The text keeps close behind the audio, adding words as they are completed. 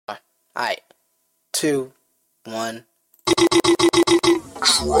Alright. 2, 1.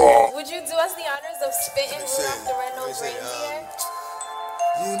 Would you do us the honors of spitting Rudolph the Red-Nosed Reindeer?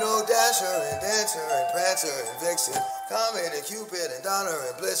 You know Dasher and Dancer and Prancer and Vixen, Comet and Cupid and Donner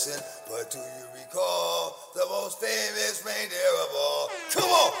and Blitzen. But do you recall the most famous reindeer of all?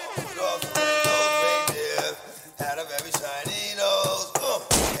 Come on! Rudolph the Red-Nosed Reindeer had a very shiny nose.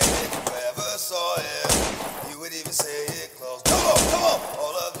 And if you ever saw him, you would even say it close. Come on!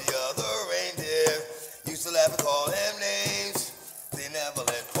 All of the other reindeer used to laugh and call him names. They never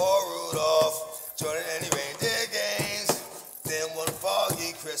let poor Rudolph join in any reindeer games. Then one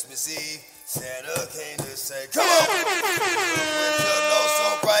foggy Christmas Eve, Santa came to say, come on! With your nose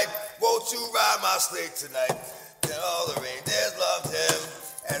so bright, won't you ride my sleigh tonight? Then all the reindeers loved him,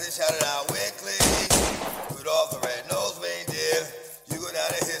 and they shouted out with glee, Rudolph the Red-Nosed Reindeer, you go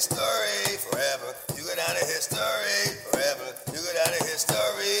down in history forever. You go down in history forever. You go down in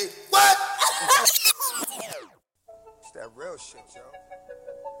history. What? It's that real shit, yo.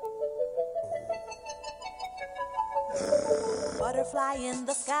 Butterfly in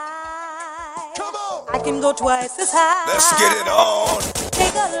the sky. Come on! I can go twice as high. Let's get it on.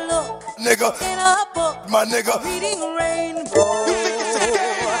 Take a look, nigga. In a book, my nigga. Reading rainbow. You think it's a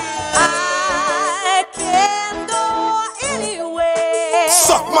game? I can go anywhere.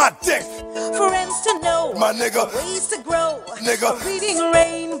 Suck my dick. Friends to know, my nigga. Ways to grow, nigga. Reading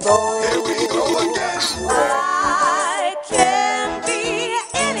rainbow. Here we go again. I can be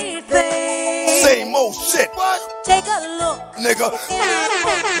anything. Same old shit. What? Take a look, nigga.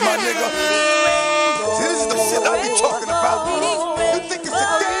 My nigga. See, this is the shit I be talking about. You think it's a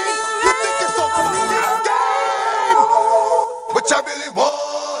game? You think it's a fucking game? What y'all really want?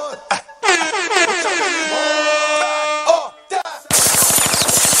 What y'all really want?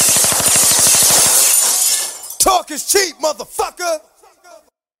 Talk is cheap, motherfucker.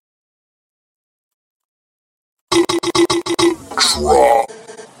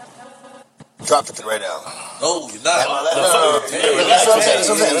 Drop it right now. No, you're not. That's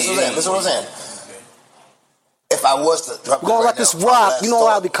what I'm saying. If I was to drop it We're gonna let this rock. You know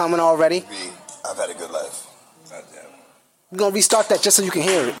I'll be coming already. I've had a good life. We're gonna restart that just so you can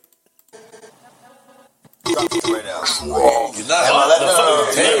hear it. Drop it right now. No, you're not.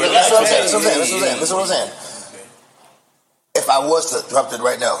 That's what I'm saying. If I was to drop it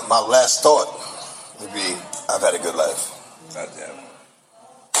right now, my last thought would be, I've had a good life. Goddamn.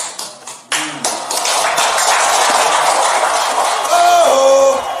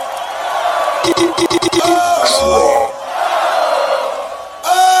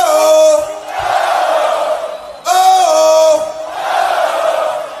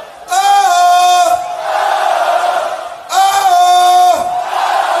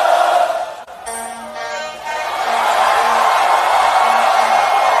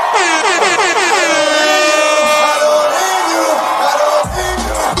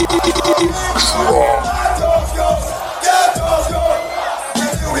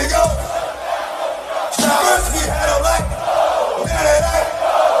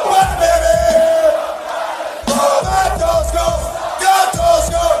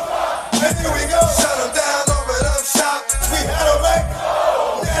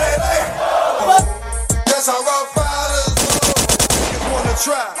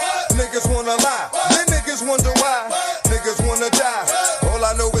 Niggas wanna lie, then niggas wonder why. Niggas wanna die. All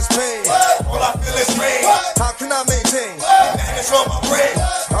I know is pain. All I feel is pain. How can I maintain? Madness on my brain.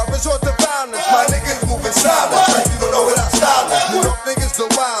 I resort to violence. My niggas moving silent. You don't know what I'm styling. You don't niggas the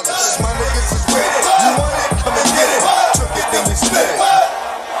wildest. My niggas is with it. You want it? Come and get it. Took it, then we split it.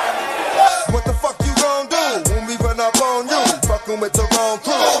 What the fuck you gon' do when we run up on you? Fucking with the wrong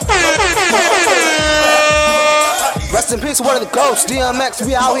crew. Rest in peace, one of the ghosts, DMX.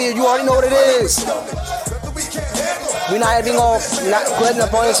 We out here, you already know what it is. We not even gonna letting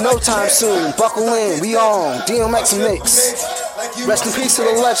up on this no time soon. Buckle in, we on DMX mix. Rest in peace to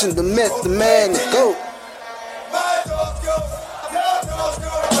the legend, the myth, the man, the GOAT.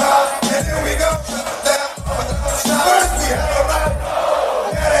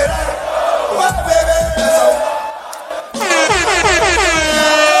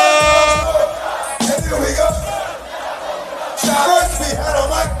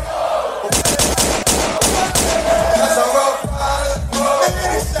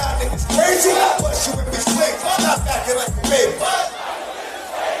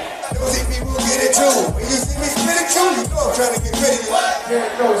 Trying to get rid of you.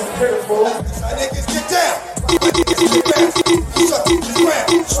 Yeah, no, it's pitiful. That's how niggas get down. I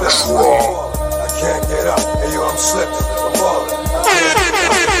can't get up. Hey, yo, I'm slipping. I'm falling.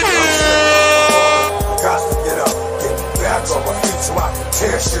 Got to get up. Get back hands on my feet so I can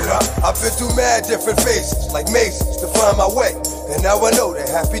tear shit up. I've been through mad different phases, like mazes, to find my way. And now I know that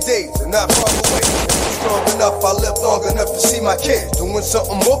happy days are not far away. Strong enough, I live long enough to see my kids doing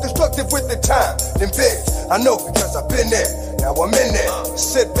something more constructive with their time than biz. I know because I've been there. Now I'm in there.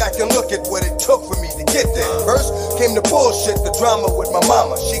 Sit back and look at what it took for me to get there. First came the bullshit, the drama with my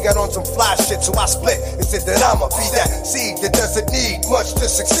mama. She got on some fly shit, so I split and said that I'ma be that seed that doesn't need much to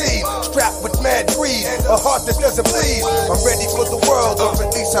succeed. Strapped with mad greed, a heart that doesn't bleed. I'm ready for the world, or at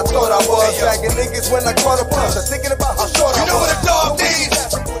least I thought I was. Dragging niggas when I caught a punch. I'm thinking about how short I was. You know what a dog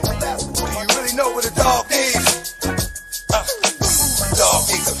needs? Do you really know what a dog needs? Dog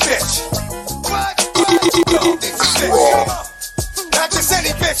needs a bitch. What? Dog needs a bitch. Not just any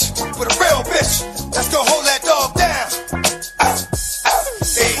bitch, but a real bitch that's gonna hold that dog down.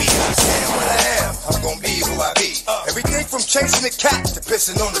 Baby, I am what I am. I'm gonna be who I be. Everything from chasing the cat to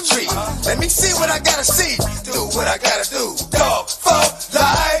pissing on the tree. Let me see what I gotta see. Do what I gotta do. Dog, fall,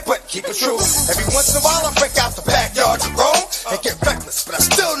 lie, but keep it true. Every once in a while I break out the backyard to roam and get reckless, but I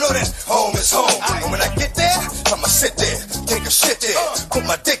still know that home is home. And when I get there, I'ma sit there, take a shit there, put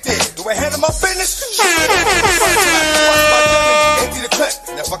my dick there. Do I handle my business? Empty the clip,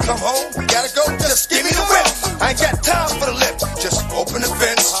 and if I come home, we gotta go, just give me the whip. I ain't got time for the lip, just open the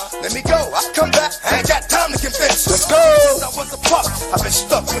fence. Let me go, I come back, I ain't got time to convince. Let's go! I was a pup, I've been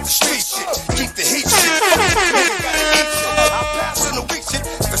stuck with the street shit. Keep the heat shit, I'll pass on the weak shit.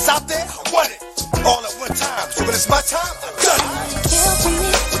 If it's out there, I want it. All at one time, so when it's my time, I've done it. Kill for me,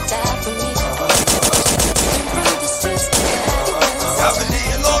 die for me. I've been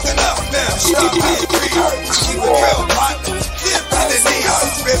eating long enough now, stop being greedy. Keep it real, hot. Live to the knee,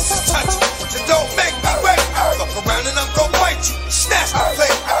 ribs touch. So don't make me wait. Fuck around and I'm gon' bite you. Snatch the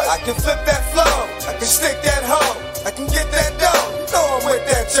plate. I can flip that flow. I can stick that hoe. I can get that dough. You know I'm with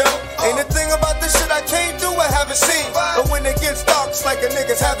that, Joe. Ain't a thing about this shit I can't do, I haven't seen. But when it gets dark, it's like a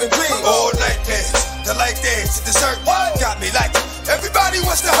nigga's having dreams. All night dance, the light dance, the dessert. Got me like everybody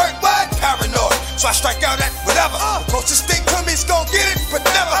wants to hurt. What? Paranoid. So I strike out at whatever. Closest thing to me's gon' get it, but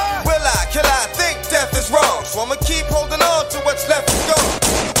never will I. Kill I think death is wrong. So I'ma keep holding on to what's left is gone.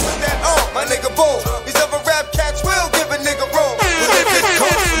 Put that on, my nigga boom. These other rap cats will give a nigga room. But if it comes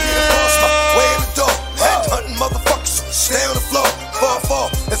for me to cross my way in the door, head hunting motherfuckers, stay on the floor. Fall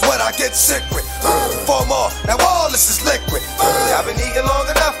is what I get sick with. 4 more, now all this is liquid. I've been eating long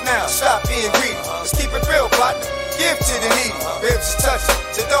enough now, stop being greedy. Let's keep it real, partner. Give to the needy. Ribs is touching,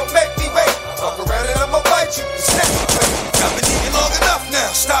 so don't make me wait. Fuck around and I'ma bite you. I've been eating long enough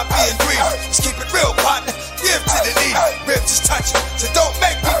now, stop being greedy. Let's keep it real, partner. Give to the needy. Ribs is touching, so don't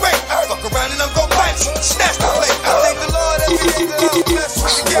make me wait. Fuck around and I'm gon' bite you. Snatch the plate. I thank the Lord every day that I'm blessed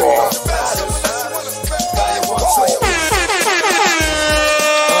with the gift.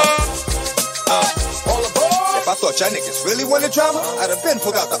 If I thought y'all niggas really wanted drama, I'd have been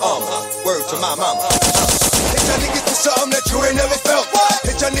pulled out the armor. Word to my mama. Hit y'all niggas to something that you ain't never felt.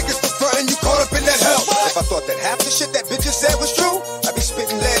 Hit y'all niggas to front and you caught up in that hell. If I thought that half the shit that bitches said was true, I'd be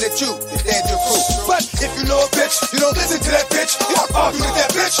spitting lead at you, you dead your crew. But if you know a bitch, you don't listen to that bitch. You don't argue with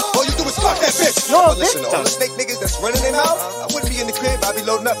that bitch. All you do is fuck that bitch. But listen to all the snake niggas that's running their mouth. I wouldn't be in the crib, I'd be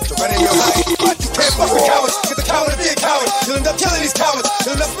loading up to run in your life. But you can't fuck with cowards, cause the coward to be a coward. You'll end up killing these cowards,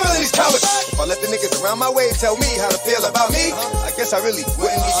 you'll end up killing these cowards. If I let the niggas around my way tell me how to feel about me, I guess I really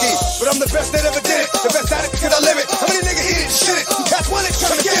wouldn't be deep. But I'm the best that ever did it, the best at it because I live it. How many niggas eat it, shit it, you cats want it, try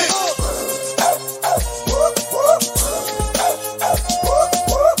to get it.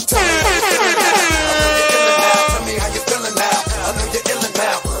 Tell me how you feeling now, I know you're illin'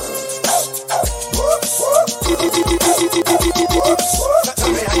 now. Tell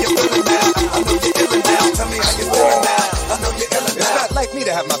me how you feeling now, I know you're illin' now. Tell me how you feeling now, I know you're illin' now. It's not like me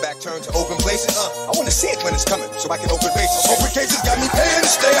to have my back turned to open places. I wanna see it when it's coming, so I can open bases. Open cases got me paying to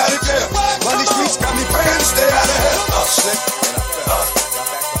stay out of jail. Money streets got me paying to stay out of hell. Slick, and I fell.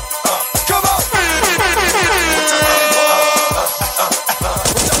 Come on!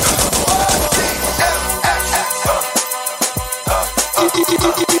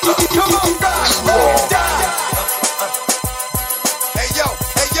 Come on, die! Hey yo,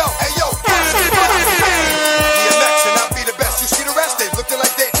 hey yo, hey yo. DMX and I'll be the best. You see the rest, they looking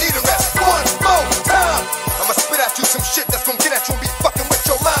like they need a rest. One more time, I'ma spit at you some shit that's gonna get at you and be fucking with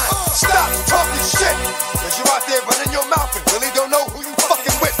your mind. Stop talking shit, cause you out there running your mouth and really don't know who you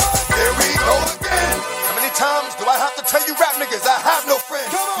fucking with. Here we go again. How many times do I have to tell you rap niggas I have no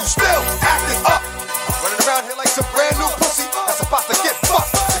friends? You still acting up, running around here like some brand new pussy that's about to get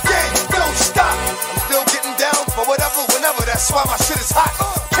fucked. The game don't stop. I'm still getting down for whatever, whenever. That's why my shit is hot.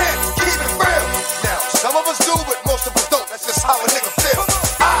 Can't keep it real. Now some of us do, but most of us don't. That's just how a nigga feel.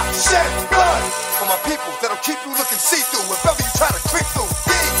 I shed blood for my people that'll keep you looking see-through. If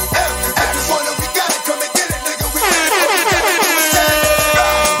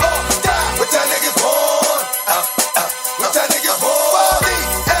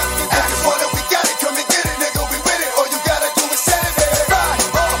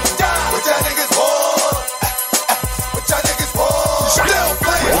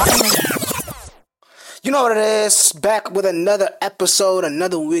You know what it is. Back with another episode,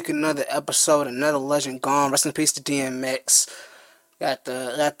 another week, another episode, another legend gone. Rest in peace to DMX. Got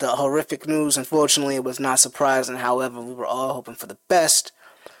the horrific news. Unfortunately, it was not surprising. However, we were all hoping for the best.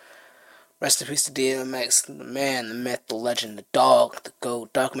 Rest in peace to DMX, the man, the myth, the legend, the dog, the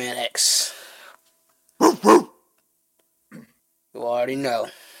GOAT, Darkman X. You already know.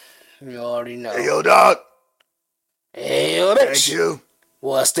 You already know. Hey, yo, dog. Hey, yo, bitch. Thank you.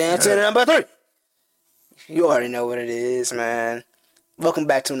 What's the answer to number 3? You already know what it is, man. Welcome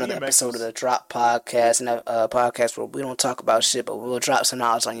back to another episode of the Drop Podcast, and a podcast where we don't talk about shit, but we'll drop some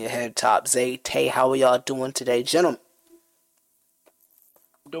knowledge on your head top. Zay, Tay, how are y'all doing today, gentlemen?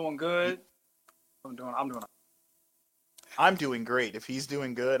 I'm doing good. I'm doing great. If he's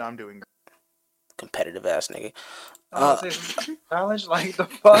doing good, I'm doing great. Competitive ass nigga. Challenge like the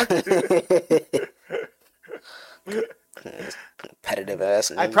fuck? Competitive ass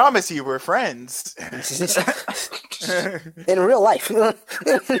nigga. I promise you, we're friends. In real life. Yeah,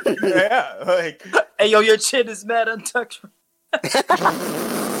 like. Hey yo, your chin is mad untouched.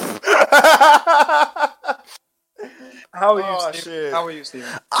 How are you, Steven? Shit. How are you, Steven?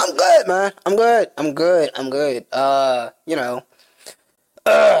 I'm good, man. I'm good.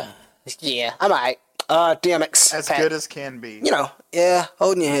 Yeah, I'm alright. DMX. As good as can be. Yeah,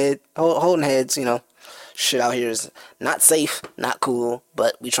 holding your head, holding heads, shit out here is not safe, not cool,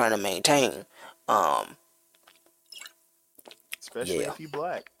 but we trying to maintain. Especially if you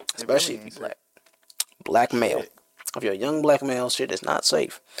black. Especially if you black. Black male. If you're a young black male, shit is not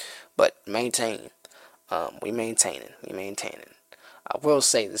safe. But maintain. We maintaining. I will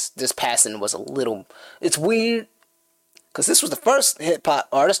say this passing was a little, it's weird, because this was the first hip-hop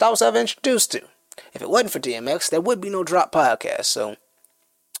artist I was ever introduced to. If it wasn't for DMX, there would be no Drop Podcast, so,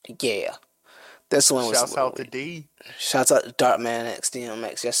 yeah. This one was Shouts out to D. Shouts out to Darkman X,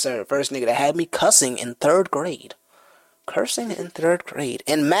 DMX, yes sir. First nigga that had me cussing in 3rd grade.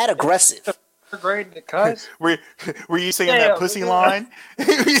 And mad aggressive. Third grade to cuss? Were you singing that pussy line?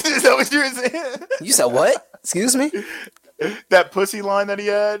 Is that what you were saying? You said what? Excuse me? That pussy line that he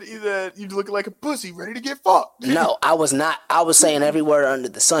had? He said, you look like a pussy ready to get fucked. No, I was not. I was saying every word under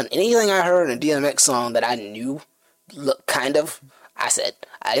the sun. Anything I heard in a DMX song that I knew, kind of, I said.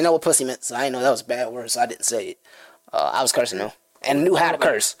 I didn't know what pussy meant, so I didn't know that was a bad word, so I didn't say it. I was cursing though, and knew how to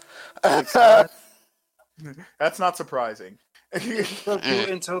curse. That's not surprising. Took you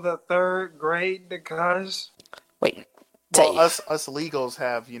until the 3rd grade to cuss? Wait, well, us legals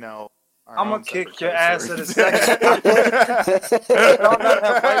have, I'm gonna kick your ass at a second. Y'all not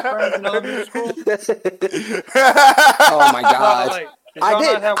have white friends in elementary school? Oh my god. Did y'all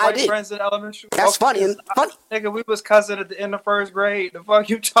not have white friends in elementary school? That's funny. Nigga, we was cussing at the end of 1st grade. The fuck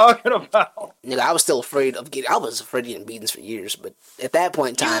you talking about? Nigga, I was still afraid of getting beatings for years, but at that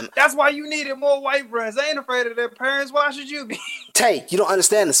point in time... That's why you needed more white friends. They ain't afraid of their parents. Why should you be? Tay, you don't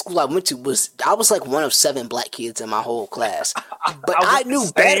understand. The school I went to I was like one of 7 black kids in my whole class. But I knew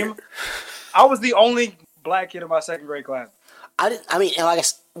better. I was the only black kid in my 2nd grade class.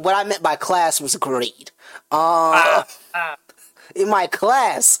 What I meant by class was grade. In my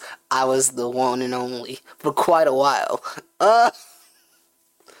class, I was the one and only for quite a while. No,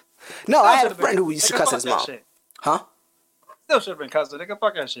 I had a friend who used to cuss his mom. Shit. Huh? Still should have been cussing, nigga.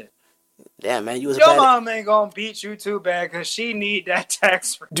 Fuck that shit. Damn, man, you was Your mom ain't gonna beat you too bad because she need that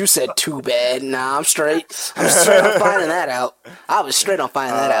tax. You said too bad. Nah, I'm straight. I'm straight on finding that out. I was straight on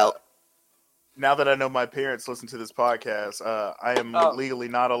finding that out. Now that I know my parents listen to this podcast, I am legally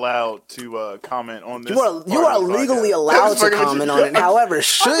not allowed to comment on this. You are legally allowed to comment on it. However,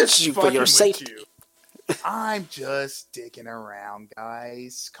 should you for your safety? I'm just dicking around,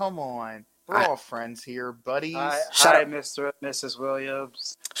 guys. Come on. We're all friends here, buddies. Hi, Mr. and Mrs.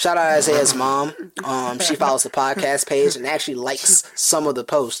 Williams. Shout out Isaiah's mom. She follows the podcast page and actually likes some of the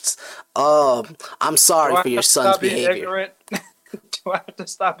posts. I'm sorry for your son's behavior. Do I have to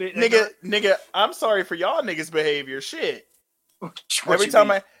stop it? Nigga, I'm sorry for y'all niggas' behavior. Shit. Every time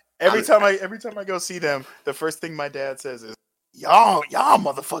I go see them, the first thing my dad says is, Y'all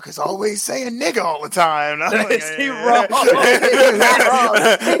motherfuckers always saying nigga all the time. And I'm like, Is he wrong? He's not wrong.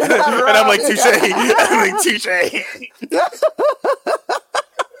 And I'm like, touche.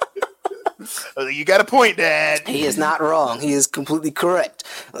 You got a point, Dad. He is not wrong. He is completely correct.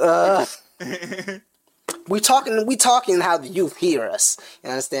 We talking how the youth hear us. You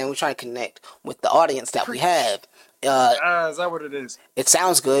understand? We're trying to connect with the audience that we have. Is that what it is? It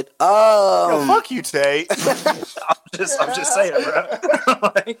sounds good. Yo, fuck you, Tay. I'm just saying, bro.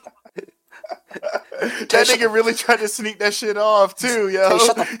 That nigga really tried to sneak that shit off too, yo. Tay,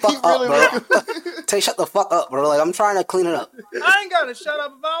 shut the fuck up, bro. Tay, shut the fuck up, bro. Like, I'm trying to clean it up. I ain't gotta shut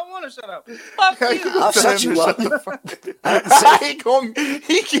up if I don't want to shut up. Fuck you. I'll shut you up.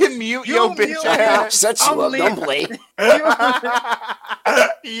 He can mute your bitch I'll ass. shut you up. Don't play.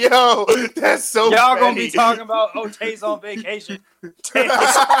 Yo, that's so Y'all funny. gonna be talking about Tay's on vacation.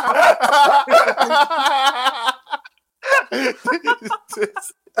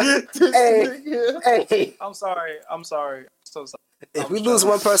 Hey. I'm sorry. So sorry. If we lose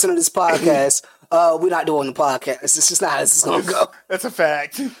one person in this podcast, we're not doing the podcast. It's just not how this is gonna go. That's a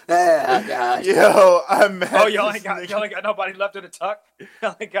fact. Oh, God. Yo, I'm mad. Oh, y'all ain't got nobody left in the tuck.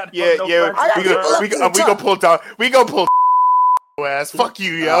 Y'all ain't got Yeah. friends. We gonna pull down. We gonna pull ass. Fuck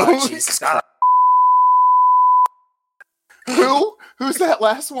you, yo. Oh, Jesus Christ. Who's that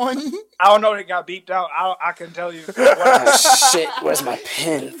last one? I don't know. They got beeped out. I can tell you. Oh, shit. Where's my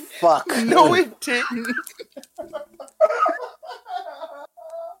pen? Fuck. No, it didn't.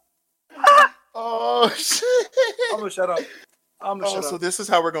 Oh shit! I'm gonna shut up. So this is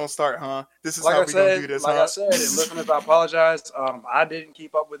how we're gonna start, huh? This is Like how I we're gonna do said, this, like huh? I said, and listeners, I apologize. I didn't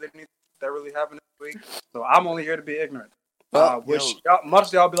keep up with anything that really happened this week, so I'm only here to be ignorant. Which much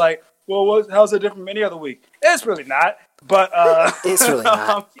of y'all be like, well, how's it different from any other week? It's really not. But It's really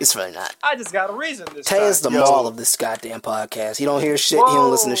not. It's really not. I just got a reason this Tay time. is the mall of this goddamn podcast. He don't hear shit. He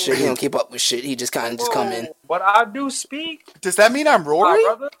don't listen to shit. He don't keep up with shit. He just kind of just come in. But I do speak. Does that mean I'm My Rory?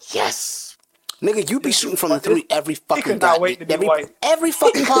 brother. Yes. Nigga, you be shooting from the three every fucking could not wait to be white. every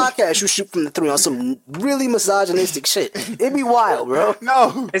fucking podcast you shoot from the three on some really misogynistic shit. It'd be wild, bro.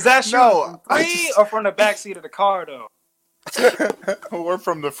 No. Is that shooting No, from three or from the back seat of the car, though? Or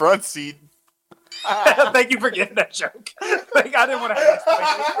from the front seat. Thank you for getting that joke. Like, I didn't want to have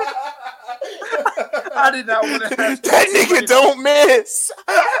that. I did not want to have That nigga don't miss.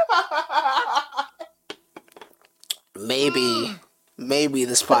 Maybe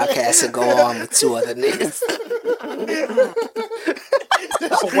this podcast could go on with two other niggas.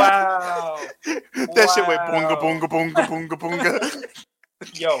 Wow. That shit went boonga boonga boonga boonga boonga.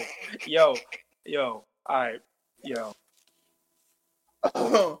 Yo. Alright, yo.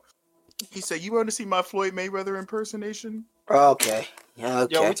 He said, "You want to see my Floyd Mayweather impersonation?" Okay. Yo,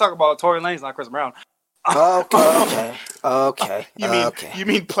 we talk about Tory Lanez, not Chris Brown. Okay. You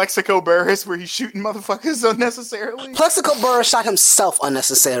mean Plexico Burris, where he's shooting motherfuckers unnecessarily? Plexico Burris shot himself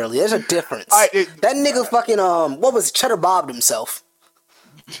unnecessarily. There's a difference. That nigga fucking what was it? Cheddar bobbed himself.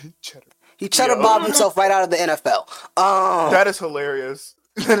 He cheddar bobbed himself right out of the NFL. That is hilarious.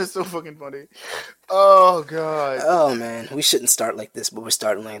 That is so fucking funny. Oh god. Oh man, we shouldn't start like this, but we're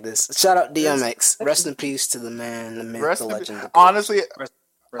starting like this. Shout out DMX. Rest in peace to the man, the myth, the legend. Honestly,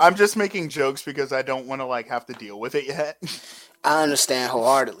 I'm just making jokes because I don't want to have to deal with it yet. I understand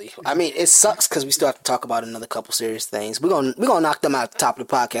wholeheartedly. I mean, it sucks because we still have to talk about another couple serious things. We're gonna knock them out at the top of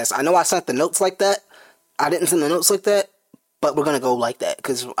the podcast. I know I sent the notes like that. I didn't send the notes like that, but we're gonna go like that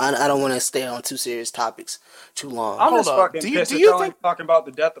because I don't want to stay on two serious topics too long. I'm just fucking pissed that y'all ain't talking about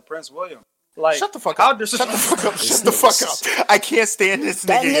the death of Prince William. Like, shut the fuck up. Shut the fuck up. Shut the fuck up. I can't stand this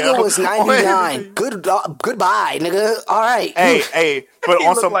that nigga. That nigga was 99. Goodbye, nigga. All right. Hey, but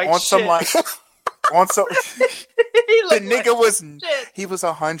on some the nigga was he was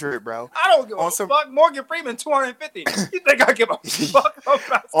 100, bro. I don't give a fuck. Morgan Freeman 250. You think I give a fuck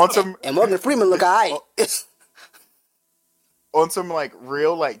about and Morgan Freeman look alright. On some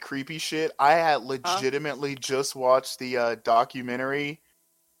real creepy shit, I had legitimately just watched the documentary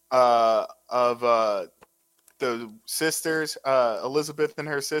of the sisters, Elizabeth and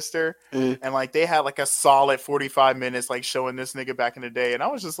her sister, and they had a solid 45 minutes showing this nigga back in the day, and I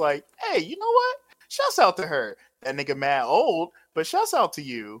was just like, hey, you know what? Shouts out to her. That nigga mad old, but shouts out to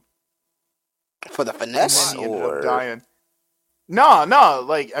you. For the finesse, and then he ended up dying. No,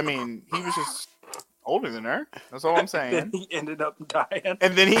 I mean, he was just older than her. That's all I'm saying. Then he ended up dying.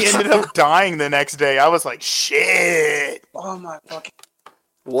 And then he ended up dying the next day. I was like, shit. Oh my fucking.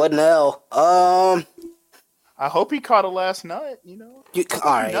 What now? I hope he caught a last nut, All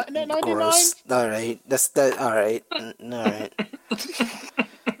right. Nutting at 99? Gross. All right. That's that. All right. All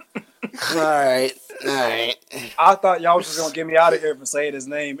right. All right. I thought y'all was just gonna get me out of here for saying his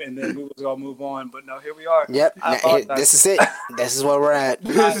name, and then we was gonna move on. But no, here we are. Yep. This is it. This is where we're at.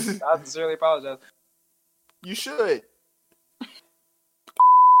 I sincerely apologize. You should.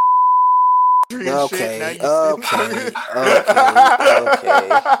 Okay. Yo,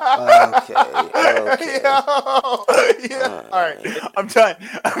 yeah. All right. I'm done.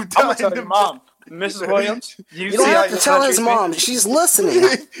 I'm gonna tell your mom, Mrs. Williams. You don't have to tell his mom. She's listening.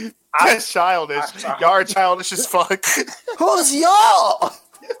 That's childish. Y'all are childish as fuck. Who's y'all?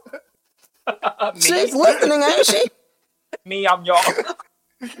 She's listening, ain't she? Me, I'm y'all.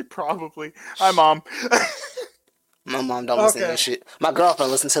 Probably. Hi, Mom. My mom don't listen to this shit. My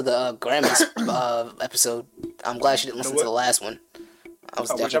girlfriend listened to the Grammys episode. I'm glad she didn't listen to the last one.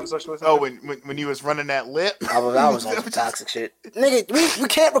 Which episode she listened Oh, to? when you was running that lip? I was on some toxic shit. Nigga, we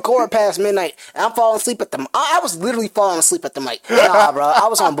can't record past midnight. And I'm falling asleep at the... I was literally falling asleep at the mic. Nah, bro. I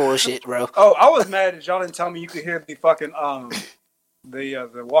was on bullshit, bro. Oh, I was mad that y'all didn't tell me you could hear the fucking the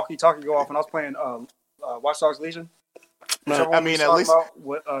walkie-talkie go off when I was playing Watch Dogs Legion. I mean, at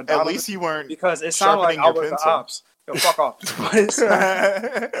least you weren't, because it sounded like I was the ops. Yo, fuck off. But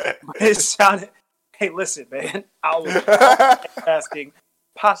it sounded. Hey, listen, man. I was asking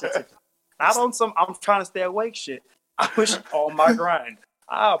positively, not on some I'm trying to stay awake shit. I was on my grind.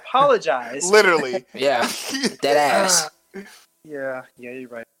 I apologize. Literally. Yeah. Dead ass. Yeah, you're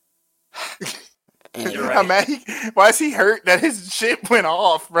right. You're right. Why is he hurt that his shit went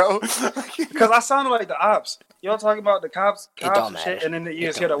off, bro? Because I sounded like the ops. Y'all talking about the cops and shit, and then you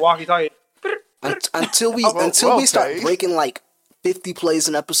just hear the walkie-talkie. Until we start breaking like 50 plays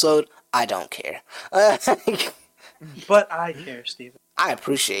an episode, I don't care. But I care, Steven. I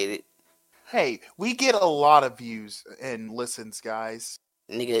appreciate it. Hey, we get a lot of views and listens, guys.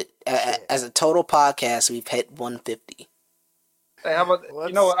 Nigga, as a total podcast, we've hit 150. Hey, how about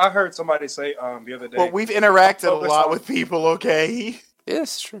you know what I heard somebody say the other day? Well, we've interacted a lot with people. Okay.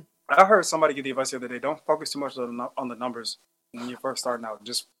 Yes, true. I heard somebody give the advice the other day. Don't focus too much on the numbers when you're first starting out.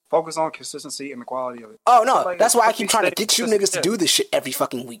 Just focus on consistency and the quality of it. Oh no, that's why I keep trying to get you niggas to do this shit every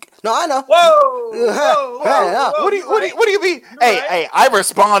fucking week. No, I know. Whoa! What do you mean? Hey, I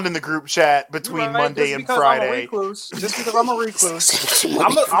respond in the group chat between Monday and Friday. Just because I'm a recluse,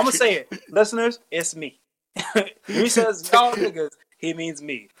 I'm gonna say it, listeners. It's me. He says y'all niggas. He means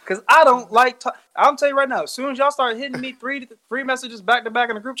me. Because I don't like... I'm telling you right now, as soon as y'all start hitting me three messages back to back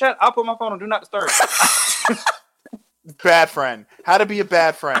in the group chat, I'll put my phone on Do Not Disturb. Bad friend. How to be a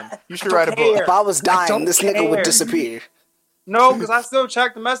bad friend. You should write a book. If I was dying, this nigga would disappear. No, because I still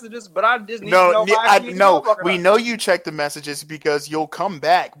check the messages, but I just need to know why we know you check the messages because you'll come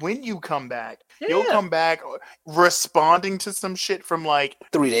back. When you come back, you'll come back responding to some shit from like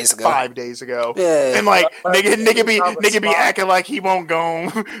 3 days ago, 5 days ago, yeah. And like nigga be acting like he won't go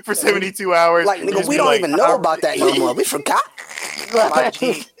for 72 hours. Like nigga, we don't even know about that no more. We forgot.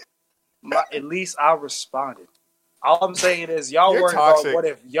 At least I responded. All I'm saying is y'all worried about what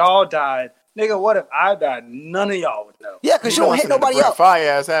if y'all died. Nigga, what if I died? None of y'all would know. Yeah, because you don't hit nobody up. Brent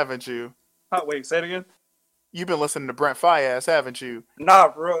Fiass, haven't you? Wait, say it again. You've been listening to Brent Fiass, haven't you? Nah,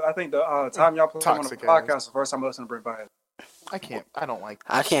 bro. I think the time y'all put him on the podcast, the first time I listened to Brent Fiass. I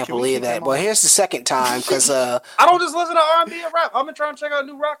can't believe that. But here's the second time because I don't just listen to R&B and rap. I've been trying to check out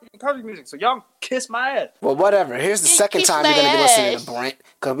new rock and country music. So y'all kiss my ass. Well, whatever. Here's the second time you're gonna be listening to Brent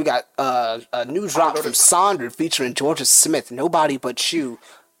because we got a new drop from Sonder featuring Georgia Smith. Nobody but you.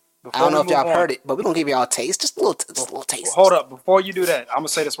 I don't know if y'all heard it, but we're gonna give y'all a taste, just a little taste. Hold up, before you do that, I'm gonna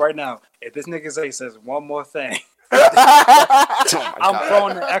say this right now. If this nigga Zay says one more thing, I'm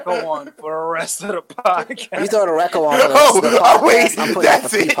throwing the echo on for the rest of the podcast. You throw the echo on for the rest of the podcast. Wait, I'm putting that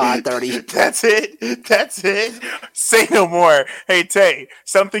for P-Pod 30. That's it. Say no more. Hey Tay,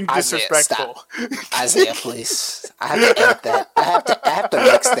 something disrespectful. Isaiah, please. I have to edit that. I have to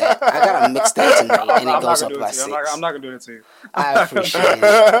mix that. I gotta mix that tonight, and it goes up by 6. I'm not gonna do it to you. I appreciate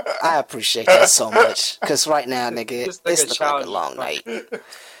it. I appreciate that so much. Because right now, nigga, it's looking like a long night.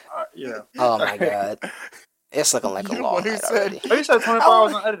 Yeah. Oh my god. It's looking like a long night already. You said 24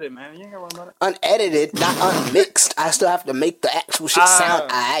 hours unedited, man. You ain't gotta worry about it. Unedited, not unmixed. I still have to make the actual shit sound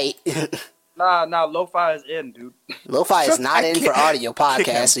alright. Nah, lo-fi is in, dude. Lo-fi is not in for audio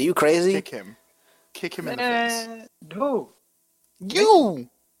podcasts. Are you crazy? Kick him in the face. Dude. You!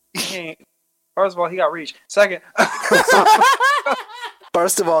 First of all, he got reach. Second.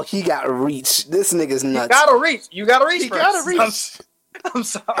 First of all, he got reach. This nigga's nuts. You gotta reach. He gotta reach. I'm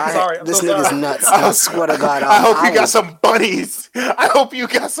sorry. This nigga's nuts. I swear to God. I hope you got some bunnies. I hope you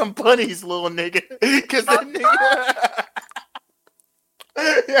got some bunnies, little nigga. Because that nigga...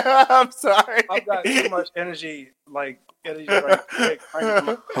 Yeah, I'm sorry. I've got too much energy right really.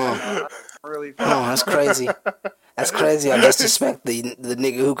 Oh, that's crazy. That's crazy. I disrespect the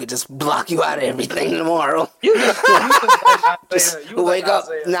nigga who could just block you out of everything tomorrow. Just wake up,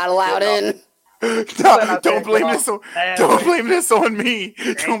 not allowed in. No, don't blame this on. Don't blame this on me.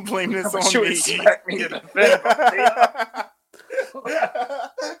 Don't blame this on me. Expect me to defend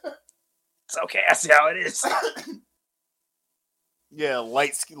It's okay. I see how it is. Yeah,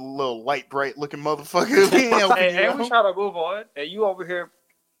 little light bright looking motherfucker. Hey, we try to move on. And you over here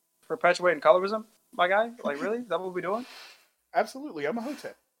perpetuating colorism, my guy? Like, really? Is that what we're doing? Absolutely. I'm a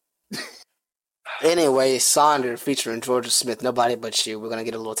hotep. Anyway, Sonder featuring Georgia Smith. Nobody but you. We're gonna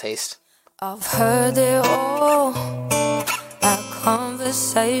get a little taste. I've heard it all. Our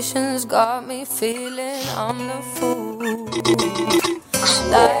conversations got me feeling I'm the fool.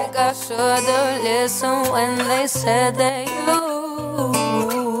 Like I should've listened when they said that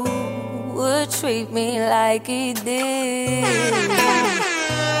you would treat me like he did.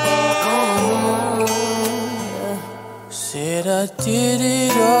 Said I did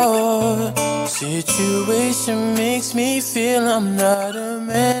it all. Situation makes me feel I'm not a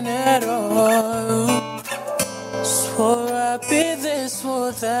man at all. Swore I'd be there,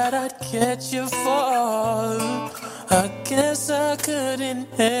 swore that I'd catch you fall. I guess I couldn't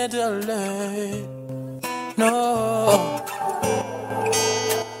handle it. No.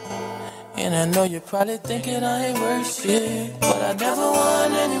 And I know you're probably thinking I ain't worth shit, but I never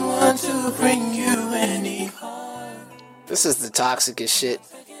want anyone to bring you any harm. This is the toxicest shit.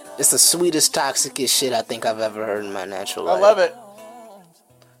 It's the sweetest, toxicest shit I think I've ever heard in my natural life. I love it.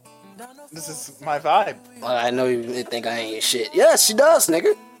 This is my vibe. Well, I know you think I ain't shit. Yes, she does,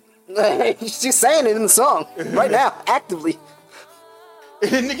 nigga. She's saying it in the song right now, actively.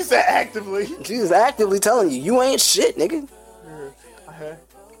 Nigga said actively. She's actively telling you, you ain't shit, nigga. Uh-huh.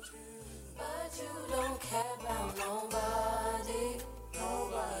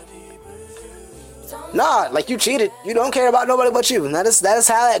 Nah, like you cheated. You don't care about nobody but you. That is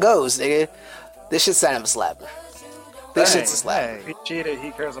how that goes, nigga. This shit's kind of a slapper. This shit's a slapper. If he cheated,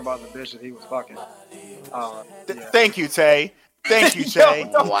 he cares about the bitch that he was fucking. Yeah. Thank you, Tay. Thank you, Tay.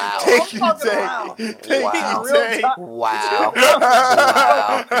 Wow. Thank you, Tay. Thank you, Tay. Wow.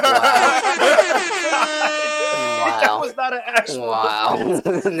 That was not an actual. Wow.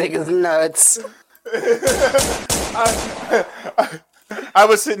 Niggas nuts. I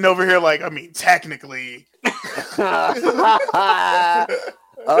was sitting over here like, I mean, technically.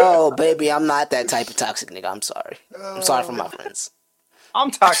 Oh, baby, I'm not that type of toxic nigga. I'm sorry. I'm sorry for my friends.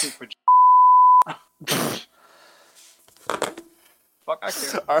 I'm toxic for. Fuck, I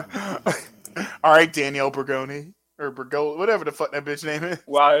care. All right, Danielle Bergoni. Or Bergoli, whatever the fuck that bitch name is.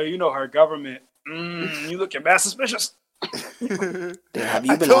 Well, you know her government. You looking bad suspicious. Damn, have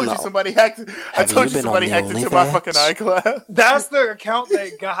you I been told on you the, somebody hacked. I told you you been somebody on the hacked into my OnlyFans? fucking iCloud. That's the account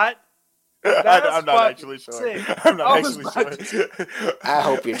they got. I'm not actually sure. Sick. I'm not I was actually sure. I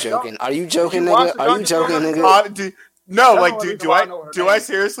hope you're joking. Are you joking, Did you watch nigga? the Are you joking, documentary? nigga? No, That's like, the only do reason why I I know her do name. I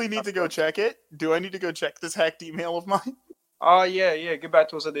seriously need to go check it? Do I need to go check this hacked email of mine? Oh yeah. Get back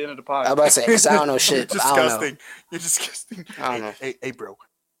to us at the end of the pod. I'm about to say, because I don't know You're shit. I don't know. disgusting. You're disgusting. I don't know. Hey, bro.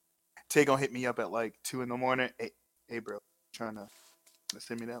 Tay gonna hit me up at like 2 a.m. Hey, bro. Trying to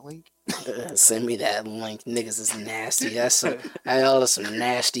send me that link. Send me that link. Niggas is nasty. That's some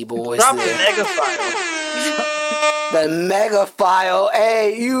nasty boys Drop the there. mega file. The mega file.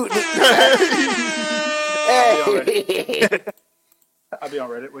 Hey, you. Hey. I'll be on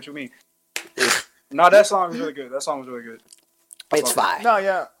Reddit. What you mean? No, that song was really good. It's fine. No,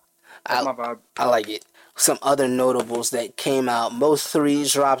 yeah. That's my vibe. I like it. Some other notables that came out. Most three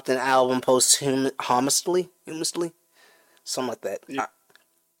dropped an album posthumously. Something like that. Yeah.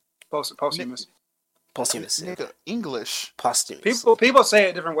 Posthumous. Posthumous. Nigga, English. Posthumous. People say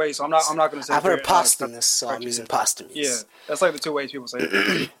it different ways, so I'm not gonna say. I've heard it. posthumous, so I'm using posthumous. Yeah, that's like the two ways people say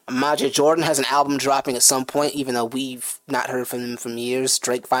it. Majid Jordan has an album dropping at some point, even though we've not heard from him from years.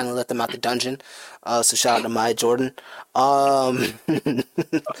 Drake finally let them out the dungeon. So shout out to Majid Jordan.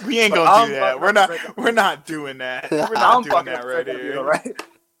 We ain't gonna do that. We're not doing that. We're not doing that right here. Right?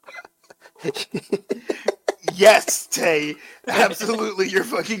 Yes, Tay. Absolutely, you're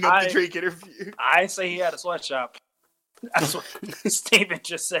fucking up the Drake interview. I say he had a sweatshop. That's what Steven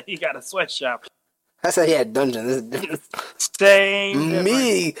just said. He got a sweatshop. I said he had dungeon. Same.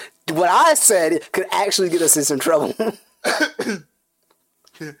 Me, what I said could actually get us in some trouble.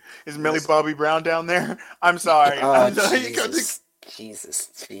 Is Millie Bobby Brown down there? I'm sorry. Oh, Jesus,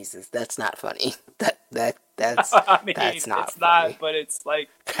 that's not funny. That's I mean, that's not it's funny. not, but it's like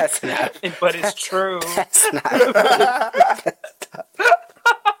That's not. but it's true. That's not funny.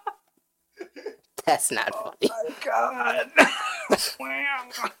 That's not funny. Oh my God. Wow.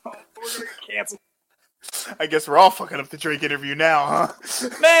 We're gonna cancel. I guess we're all fucking up the Drake interview now, huh?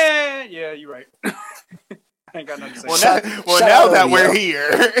 Man, yeah, you're right. I ain't got nothing to say. Well, Shout now out that Novio. we're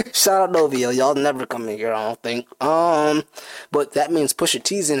here. Shout out Novio. Y'all never come in here, I don't think. But that means Pusha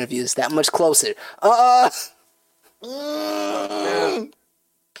T's interview is that much closer.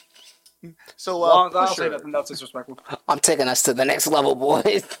 So, I'll say Pusha, nothing else disrespectful. I'm taking us to the next level,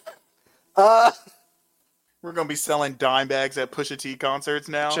 boys. we're gonna be selling dime bags at Pusha T concerts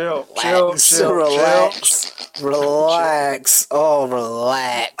now. Chill. Relax. Oh,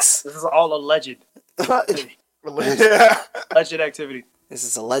 relax. This is all alleged. Alleged activity. This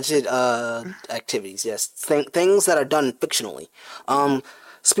is alleged activities. Yes, things that are done fictionally.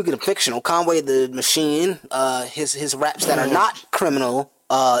 Speaking of fictional, Conway the Machine, his raps that are not criminal.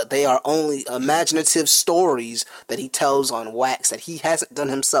 They are only imaginative stories that he tells on wax that he hasn't done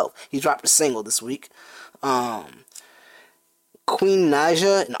himself. He dropped a single this week. Queen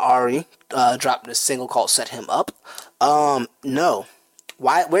Naja and Ari dropped a single called "Set Him Up." No.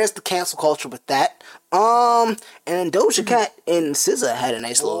 Why? Where's the cancel culture with that? And Doja Cat and SZA had a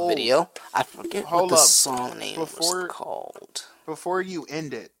nice little video. I forget what the song name was called. Before you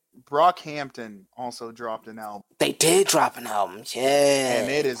end it, Brockhampton also dropped an album. They did drop an album, yeah.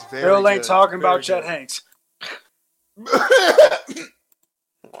 And it is very Bill ain't good. talking Very about Chet good. Hanks.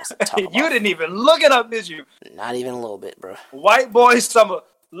 You didn't even look it up, did you? Not even a little bit, bro. White Boy Summer.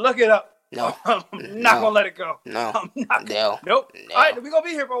 Look it up. No. I'm not going to let it go. No. I'm not. No. Nope. No. All right, we're going to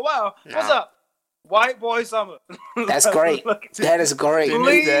be here for a while. No. What's up? White Boy Summer. That's great. That is great.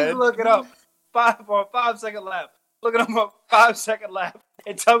 Please look it up. 5 second laugh. Look it up for a 5 second laugh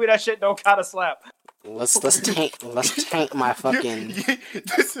and tell me that shit don't kind of slap. Let's tank my fucking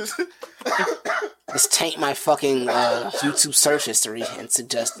let's tank my fucking YouTube search history and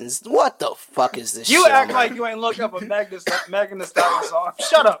suggestions. What the fuck is this? You shit act on like there? you ain't looked up a Megan Thee Stallion song.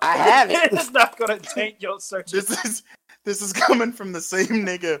 Shut up. I haven't. It's not gonna taint your search. This is coming from the same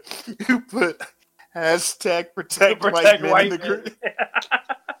nigga who put hashtag protect white men in the group.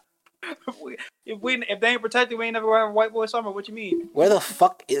 If they ain't protected, we ain't never wearing White Boy Summer. What you mean? Where the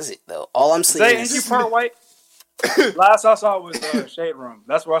fuck is it though? All I'm seeing Zay, ain't you part white? Last I saw was Shade Room.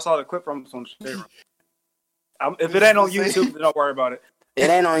 That's where I saw the clip from. On Shade Room. If it ain't on YouTube, then don't worry about it. It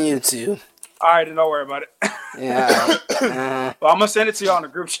ain't on YouTube. All right, then don't worry about it. Yeah. Well, I'm gonna send it to y'all in the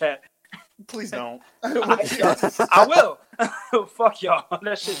group chat. Please don't. I will. Fuck y'all.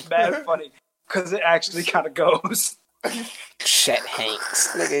 That shit's bad funny because it actually kind of goes. Chet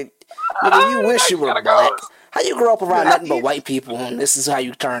Hanks, nigga, you wish you were black. How you grow up around nothing but white people and this is how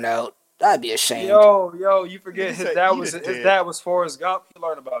you turned out? I'd be ashamed. Yo, you forget his dad was Forrest Gump. He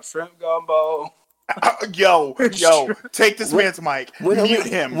learned about shrimp gumbo. Yo, take this man's mic. Mute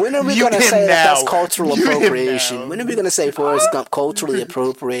him. When are we Mute gonna him say now. that's cultural Mute him appropriation? now. When are we gonna say Forrest Gump culturally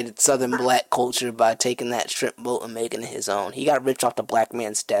appropriated Southern black culture by taking that shrimp boat and making it his own? He got rich off the black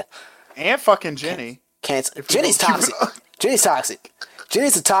man's death. And fucking Jenny. Jenny's toxic. Jenny's toxic.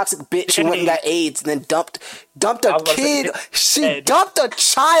 Jenny's a toxic bitch who went and got AIDS and then dumped a kid. She dumped a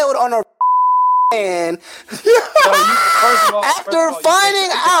child on her man. After finding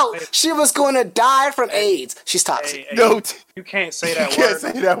out she was going to die from AIDS. She's toxic. You can't say that word. You can't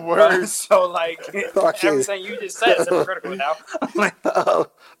say that word. So, like, everything you just said is hypocritical now.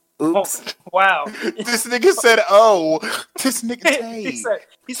 Oops. Oh, wow. This nigga said, oh. This nigga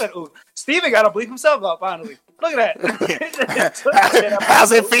he said, ooh. Steven got to bleep himself out, finally. Look at that.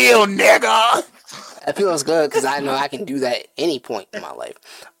 How's it feel, nigga? It feels good because I know I can do that at any point in my life.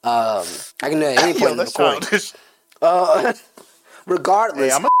 I can do that at any point in the recording.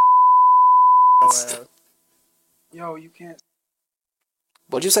 Regardless. Hey, Yo, you can't.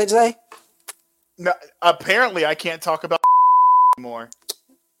 What'd you say today? No, apparently I can't talk about anymore.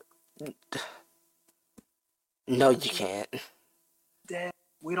 No, you can't. Dad,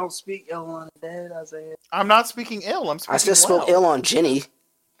 we don't speak ill on the dead, Isaiah. I'm not speaking ill. I'm speaking I just spoke ill on Jenny.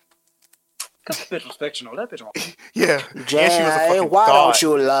 Because that bitch was fictional. That bitch was... Yeah. Jenny, why don't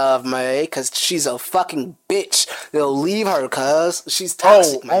you love me? Because she's a fucking bitch. They'll leave her because she's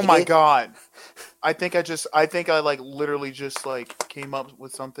toxic. Oh my god. I think I like literally just like came up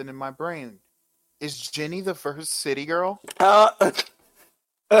with something in my brain. Is Jenny the first city girl? I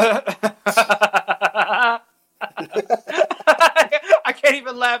can't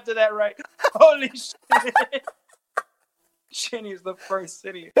even laugh to that right. Holy shit. Jenny's the first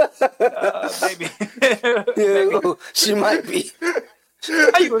city. Maybe. Ew, she might be.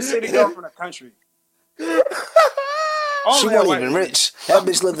 How you a city girl from the country? She wasn't even rich. That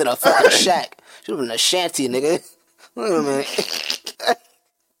bitch lived in a fucking shack. She lived in a shanty, nigga. Wait a minute.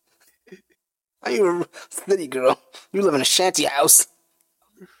 How you a city girl? You live in a shanty house.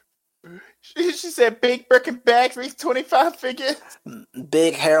 She said big Birkin bag for 25 figures.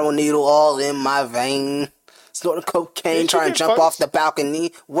 Big heroin needle all in my vein. Snorting cocaine, trying to jump off the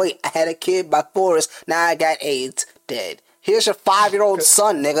balcony. Wait, I had a kid by Forrest. Now I got AIDS. Dead. Here's your 5-year-old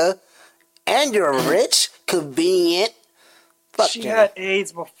son, nigga. And you're rich. Convenient. Fuck she Jenny. had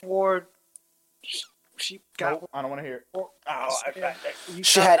AIDS before she got... Nope, I don't want to hear it.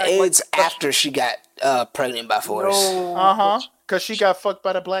 She had AIDS after she got pregnant by Forrest. Because she got fucked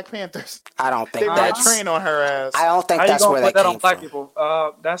by the Black Panthers. I don't think they that's... train on her ass. I don't think that's where that came from. How you gonna put that on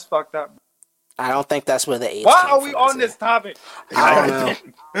black people? That's fucked up. I don't think that's where the AIDS Why came are we from, on this topic? I don't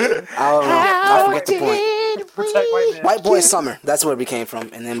know. I forget the point. Protect white man. White Boy Summer. That's where we came from,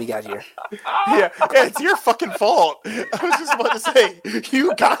 and then we got here. Yeah, it's your fucking fault. I was just about to say,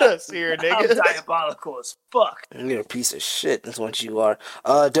 you got us here, I'm nigga. diabolical as fuck. You're a piece of shit. That's what you are.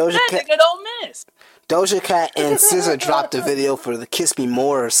 Doja That Cat. nigga don't miss. Doja Cat and SZA dropped a video for the "Kiss Me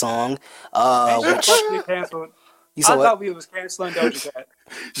More" song. Which Canceled. you I said what? thought we was canceling Doja Cat.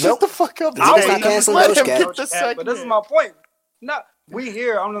 Shut the fuck up. I was Jay. not canceling Let Doja him Cat. get the Doja Cat, but this is segment. my point. No, we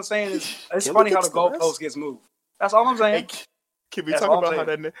here. I'm just saying it's Can we funny get how the to the rest? goalpost gets moved. That's all I'm saying. Hey, can we That's talk all I'm about how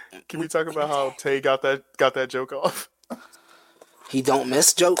saying. that? Can we talk about how Tay got that joke off? He don't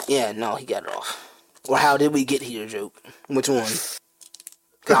miss joke? Yeah, no, he got it off. Or how did we get here joke? Which one?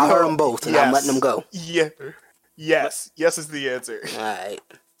 'Cause I heard them both, and I'm letting them go. Yeah. Yes is the answer. All right,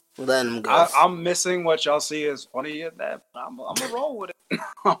 we're letting them go. I'm missing what y'all see as funny at that. I'm gonna roll with it.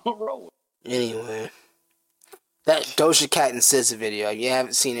 I'm gonna roll with it. Anyway, that Doja Cat and SZA video, if you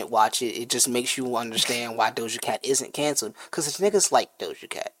haven't seen it, watch it. It just makes you understand why Doja Cat isn't canceled. Because niggas like Doja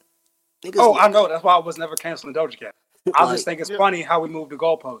Cat. Niggas I know. That's why I was never canceling Doja Cat. I just think it's Yeah. funny how we moved the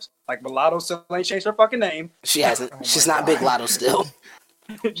goalpost. Like Mulatto still ain't changed her fucking name. She hasn't. She's not Big Lotto still.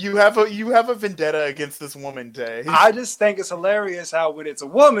 You have a vendetta against this woman, Tay. I just think it's hilarious how when it's a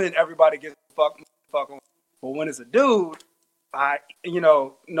woman, everybody gets fucking. But when it's a dude,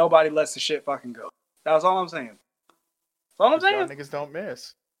 nobody lets the shit fucking go. That's all I'm saying. That's all I'm Y'all saying. niggas don't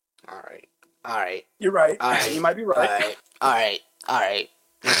miss. All right. You're right. All right. You might be right. All right. Okay.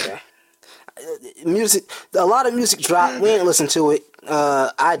 Music. A lot of music dropped. We ain't listened to it.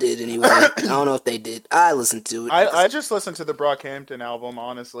 I did anyway. I don't know if they did. I listened to it. I just listened to the Brockhampton album,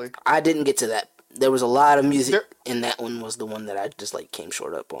 honestly. I didn't get to that. There was a lot of music, and that one was the one that I just came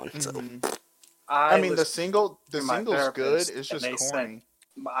short up on. So I mean, the single's my good. therapist, It's and just they corny.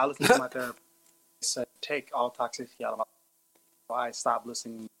 I listened to my therapist. They said, take all toxicity out of my life. So I stopped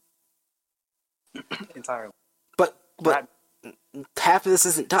listening entirely. but half of this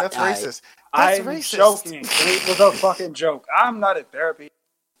isn't. That's racist. I'm racist. joking. It was a fucking joke. I'm not in therapy.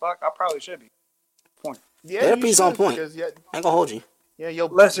 Fuck, I probably should be. Point. Yeah, Therapy's you on should, point. because, I ain't gonna hold you. Yeah, your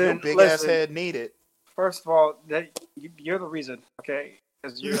Listen, big ass listen. head need it. First of all, you're the reason, okay?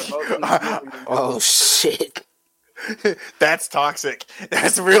 Because you're the Oh shit! That's toxic.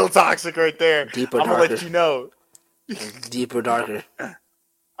 That's real toxic right there. Deeper, I'm gonna darker. let you know. Deeper, darker. I'm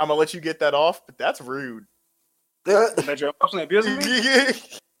gonna let you get that off, but that's rude. that you're emotionally abusing me.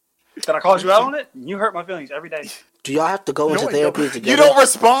 That I called you out on it. You hurt my feelings every day. Do y'all have to go into No, therapy you together? don't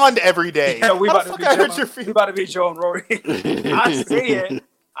respond every day. Yeah, we How about the to fuck be I hurt Joe, your we feelings? about to be Joe and Rory. I see it.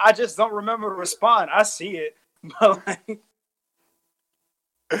 I just don't remember to respond. I see it, but like,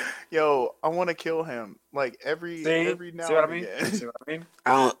 Yo, I want to kill him. Like every now see what I and mean? again. See what I mean?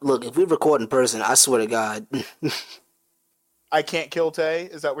 I don't look. If we record in person, I swear to God, I can't kill Tay.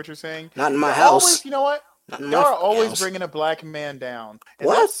 Is that what you're saying? not in my Y'all house. Always, you know what? Not in Y'all my are always house. bringing a black man down. And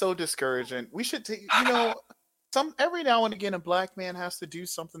What? that's so discouraging. We should take, every now and again, a black man has to do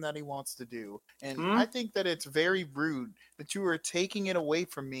something that he wants to do. And I think that it's very rude that you are taking it away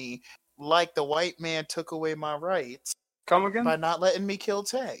from me like the white man took away my rights Come again? by not letting me kill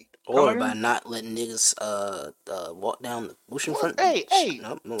Tay. Or Come by again? not letting niggas walk down the ocean front. Hey, hey.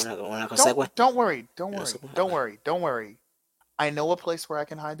 Nope, we're not gonna segue. Don't worry. segue? Don't worry. I know a place where I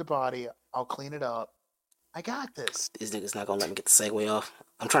can hide the body. I'll clean it up. I got this. These niggas not gonna let me get the segue off.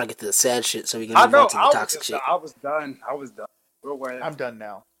 I'm trying to get to the sad shit so we can I move know. on to the toxic shit. I was done. Real worried. I'm done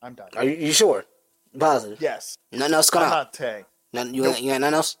now. I'm done. Are you sure? Positive. Yes. Nothing else come I'm out. not Tay. Nothing, you Nope. got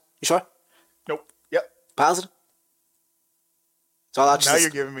nothing else? You sure? Nope. Yep. Positive. It's all out your Now you're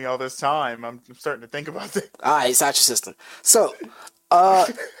system. giving me all this time. I'm starting to think about this. All right, it's out your system. So,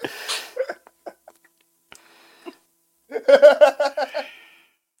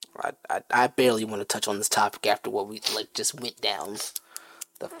 I barely want to touch on this topic after what we just went down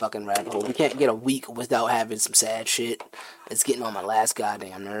the fucking rabbit hole. We can't get a week without having some sad shit. It's getting on my last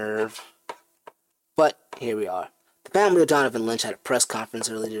goddamn nerve. But here we are. The family of Donovan Lynch had a press conference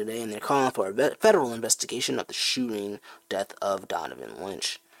earlier today, and they're calling for a federal investigation of the shooting death of Donovan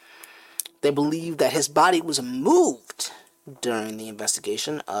Lynch. They believe that his body was moved during the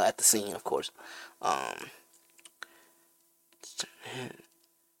investigation, at the scene, of course.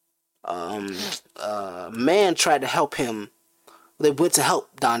 Man tried to help him. They went to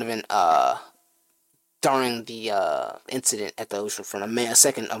help Donovan during the incident at the oceanfront. A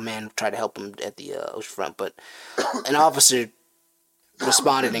man tried to help him at the oceanfront, but an officer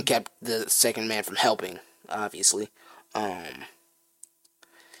responded and kept the second man from helping, obviously. Apparently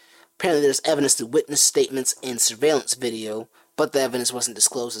there's evidence through witness statements and surveillance video, but the evidence wasn't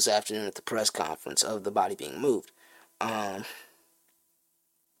disclosed this afternoon at the press conference of the body being moved.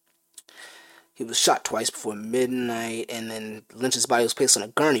 He was shot twice before midnight, and then Lynch's body was placed on a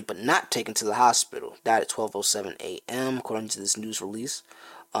gurney, but not taken to the hospital. Died at 12:07 a.m., according to this news release.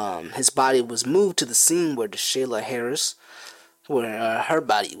 His body was moved to the scene where DeShayla Harris, where her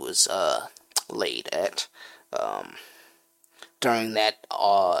body was laid at during that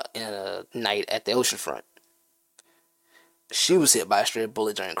night at the oceanfront. She was hit by a stray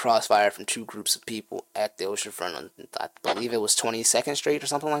bullet during crossfire from two groups of people at the oceanfront on, I believe it was 22nd Street or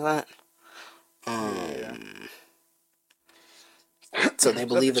something like that. So they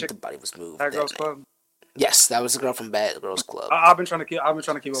believe that the body was moved. Bad Girls Club. Yes, that was the girl from Bad Girls Club. I've been trying to keep up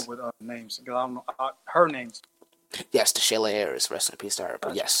with names because I don't know her names. Yes, DeShayla Harris, rest in peace to her.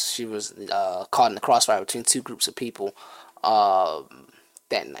 But yes, she was caught in the crossfire between two groups of people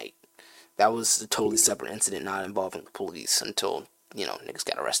that night. That was a totally separate incident, not involving the police until, niggas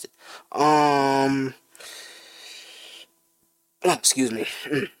got arrested. Excuse me.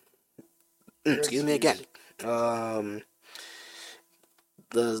 Excuse me again.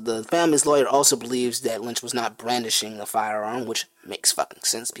 The family's lawyer also believes that Lynch was not brandishing a firearm, which makes fucking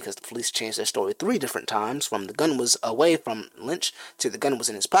sense because the police changed their story 3 different times, from the gun was away from Lynch to the gun was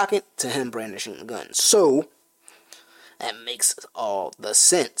in his pocket to him brandishing the gun. So that makes all the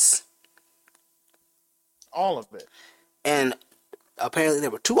sense. All of it. And apparently there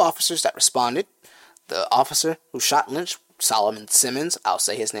were 2 officers that responded. The officer who shot Lynch, Solomon Simmons, I'll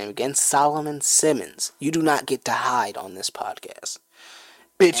say his name again, Solomon Simmons. You do not get to hide on this podcast.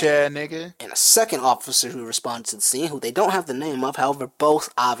 Bitch ass nigga. And a second officer who responded to the scene, who they don't have the name of, however,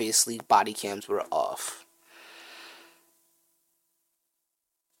 both obviously body cams were off.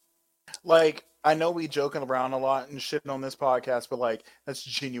 Like, I know we joking around a lot and shit on this podcast, but like, that's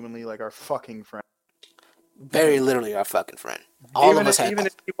genuinely like our fucking friend. Very literally our fucking friend. All even of us had. Even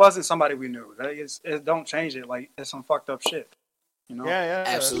if he wasn't somebody we knew, it don't change it. Like, it's some fucked up shit. Yeah,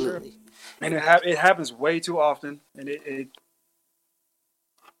 absolutely. And it happens way too often, and it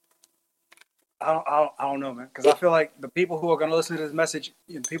I don't know, man, because I feel like the people who are gonna listen to this message,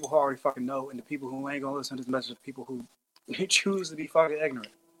 the people who already fucking know, and the people who ain't gonna listen to this message, the people who choose to be fucking ignorant.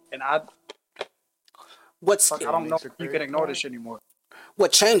 And I don't know if you can ignore this shit anymore.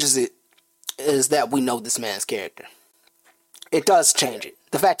 What changes it is that we know this man's character. It does change it.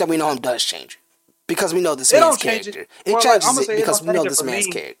 The fact that we know him does change it. Because we know this man's character. It changes it because we know this man's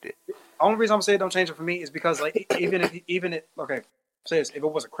character. The only reason I'm gonna say it don't change it for me is because, like, even if okay, say this, if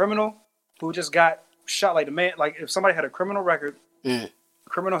it was a criminal who just got shot, like the man, like if somebody had a criminal record,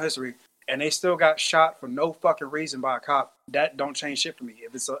 criminal history, and they still got shot for no fucking reason by a cop, that don't change shit for me.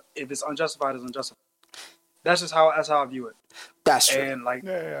 If it's unjustified, it's unjustified. That's just how I view it. That's true. And like,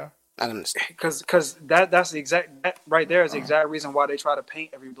 yeah. I understand. Because that's the exact, that right there is the exact reason why they try to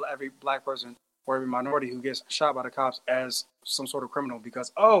paint every black person or every minority who gets shot by the cops as some sort of criminal,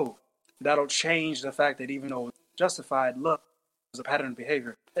 because that'll change the fact that even though it's justified, look, there's a pattern of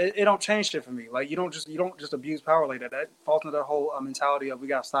behavior. It don't change shit for me. Like, you don't just abuse power like that. That falls into that whole mentality of we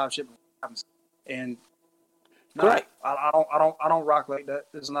gotta stop shit before it happens. And no, right. I don't rock like that.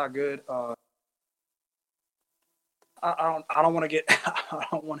 It's not good. I don't want to get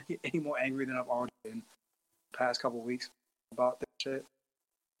any more angry than I've already been the past couple of weeks about this shit.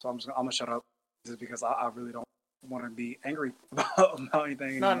 So I'm gonna shut up just because I really don't want to be angry about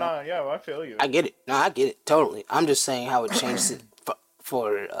anything. No, yeah, well, I feel you. I get it. No, I get it totally. I'm just saying how it changes it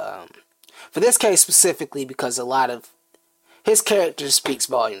for this case specifically, because a lot of his character speaks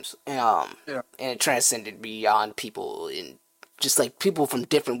volumes, and it transcended beyond people in. Just like people from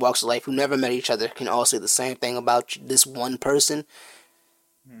different walks of life who never met each other can all say the same thing about this one person,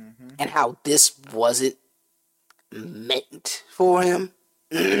 and how this wasn't meant for him.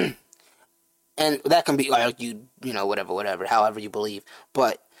 And that can be argued, whatever, however you believe.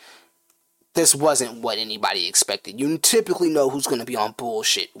 But this wasn't what anybody expected. You typically know who's going to be on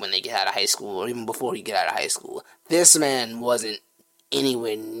bullshit when they get out of high school, or even before you get out of high school. This man wasn't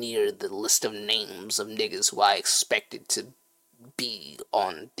anywhere near the list of names of niggas who I expected to be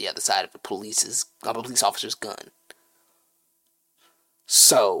on the other side of a police officer's gun.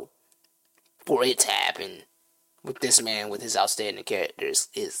 So, for it to happen with this man with his outstanding characters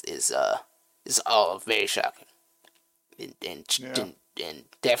is all very shocking, and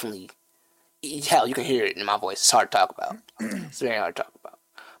definitely, hell, you can hear it in my voice. It's hard to talk about. It's very hard to talk about.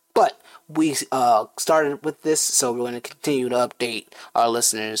 But we started with this, so we're going to continue to update our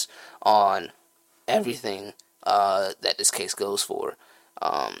listeners on everything that this case goes for.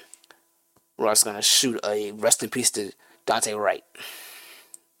 We're also going to shoot a rest in peace to Dante Wright.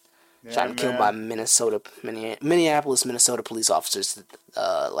 Shot and killed by Minneapolis, Minnesota police officers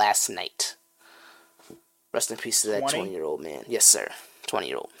last night. Rest in peace to that 20-year-old man. Yes, sir.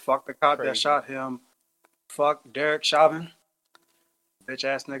 20-year-old. Fuck the cop that shot him. Fuck Derek Chauvin. Bitch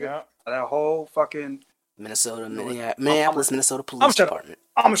ass nigga. Yeah. That whole fucking Minneapolis, Minnesota police department.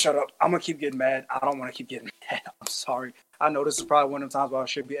 I'm gonna shut up. I'm gonna keep getting mad. I don't want to keep getting mad. I'm sorry. I know this is probably one of the times where I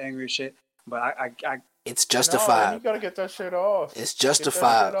should be angry as shit, but I it's justified. No, you gotta get that shit off. It's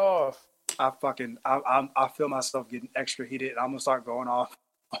justified. Get that shit off. I feel myself getting extra heated, and I'm gonna start going off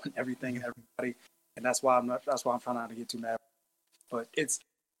on everything and everybody, and that's why I'm trying not to get too mad. But it's.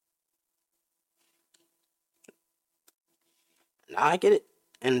 I get it.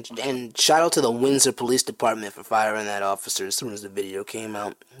 And shout out to the Windsor Police Department for firing that officer as soon as the video came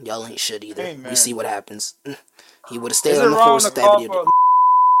out. Y'all ain't shit either. Hey, we see what happens. He would have stayed on the force if that video.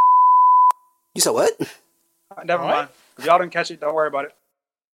 You said what? Never mind. If y'all didn't catch it, don't worry about it.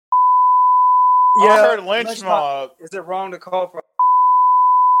 I heard lynch mob. Is it wrong to call for?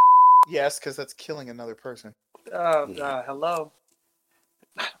 Yes, because that's killing another person. Hello.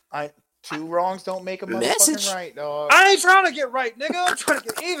 Two wrongs don't make a motherfucking right, dog. I ain't trying to get right, nigga. I'm trying to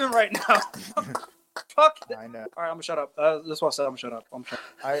get even right now. Fuck. I know. All right, I'm gonna shut up. That's what I said. I'm gonna shut up.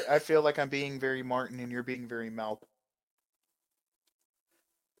 I feel like I'm being very Martin and you're being very Malcolm.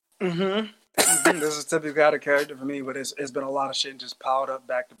 This is typically out of character for me, but it's been a lot of shit just piled up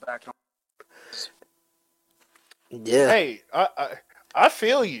back to back. Yeah. Hey, I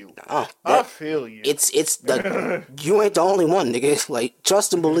feel you. I feel you. It's the you ain't the only one, nigga. Like,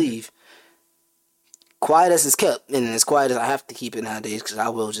 trust and believe. Quiet as it's kept, and as quiet as I have to keep it nowadays, because I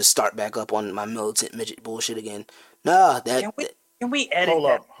will just start back up on my militant midget bullshit again. Nah, Can we edit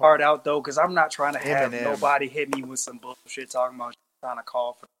that part out though? Because I'm not trying to have nobody hit me with some bullshit talking about trying to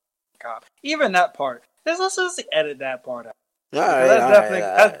call for the cop. Even that part. Let's just edit that part out.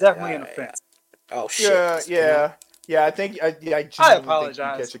 That's definitely an offense. Oh shit. Yeah. I think I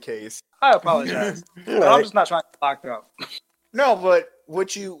apologize. Think you catch a case. I apologize. But I'm just not trying to get locked up. No, but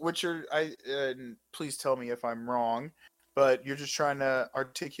please tell me if I'm wrong, but you're just trying to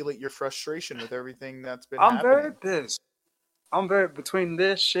articulate your frustration with everything that's been happening. I'm very pissed. Between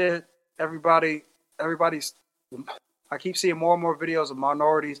this shit, everybody's, I keep seeing more and more videos of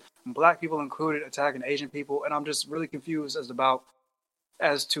minorities, and black people included, attacking Asian people, and I'm just really confused as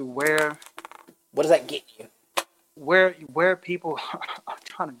to where. What does that get you? Where people are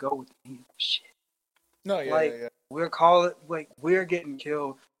trying to go with this shit. No, yeah. We're getting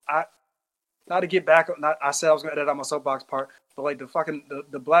killed. Not to get back. I said I was gonna edit out my soapbox part, but like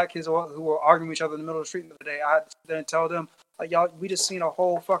the black kids who were arguing with each other in the middle of the street the other day, I had to sit there and tell them, like, y'all, we just seen a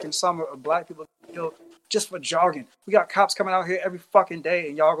whole fucking summer of black people killed just for jogging. We got cops coming out here every fucking day,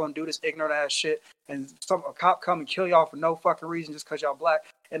 and y'all gonna do this ignorant ass shit, and a cop come and kill y'all for no fucking reason just because y'all black.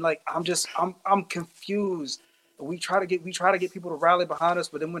 And like, I'm confused. We try to get people to rally behind us,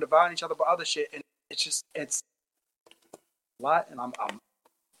 but then we're dividing each other by other shit, and it's a lot, and I'm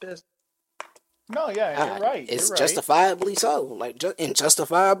pissed. No, yeah, you're right. It's justifiably so. Like,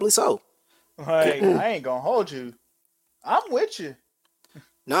 justifiably so. Like, I ain't gonna hold you. I'm with you.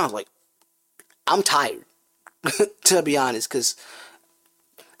 No, like, I'm tired, to be honest, because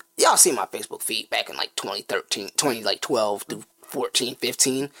y'all see my Facebook feed back in like 2012 through 14,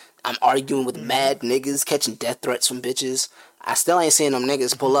 15. I'm arguing with mad niggas, catching death threats from bitches. I still ain't seeing them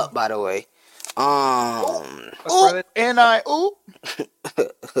niggas pull up, by the way. No,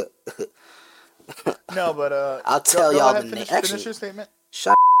 but I'll tell y'all the name. Finish your statement.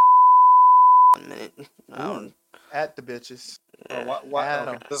 Shut 1 minute. At the bitches.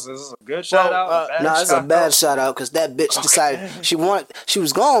 Okay. This is a good shout out. No, it's a bad shout out because that bitch decided she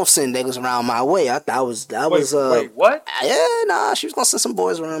was gonna send niggas around my way. Wait, what? Yeah, nah, she was gonna send some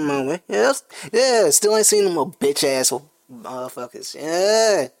boys around my way. Yeah, still ain't seen them little bitch ass motherfuckers.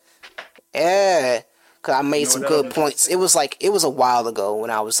 Yeah. Cause I made some good points. It was a while ago when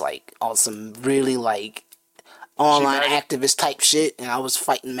I was like on some really like online activist type shit, and I was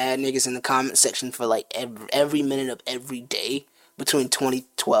fighting mad niggas in the comment section for like every minute of every day between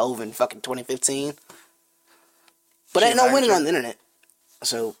 2012 and fucking 2015. But ain't no winning on the internet.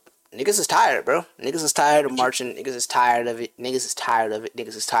 So niggas is tired, bro. Niggas is tired of marching. Niggas is tired of it. Niggas is tired of it.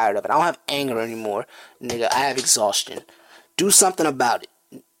 Niggas is tired of it. I don't have anger anymore, nigga. I have exhaustion. Do something about it.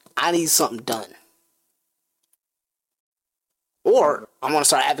 I need something done. Or I'm gonna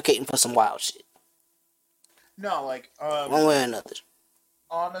start advocating for some wild shit. No, like one way or another.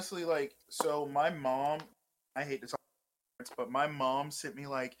 Honestly, like, so my mom, I hate to talk about this, but my mom sent me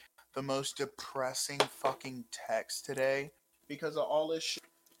like the most depressing fucking text today because of all this shit,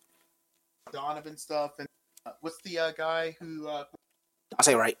 Donovan stuff, and what's the guy who? I'll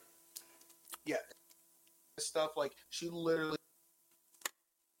say right. yeah, stuff like she literally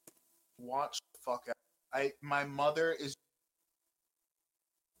watched the fuck out. My mother is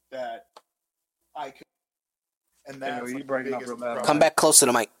that I could, and Hey, yo, that's you like the breaking up biggest real bad. problem. Come back close to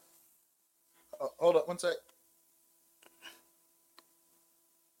the mic. Hold up, one sec.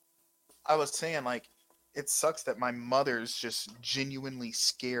 I was saying, like, it sucks that my mother's just genuinely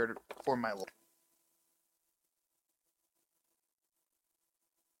scared for my life.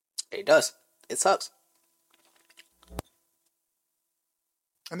 It does. It sucks.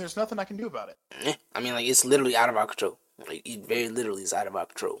 And there's nothing I can do about it. Yeah, I mean, like, it's literally out of our control. Like, it very literally is out of our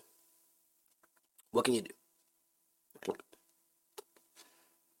control. What can you do?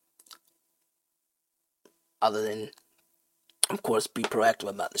 Other than, of course, be proactive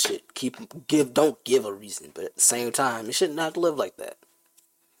about the shit. Don't give a reason, but at the same time, you shouldn't have to live like that.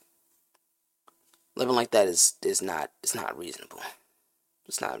 Living like that is not, it's not reasonable.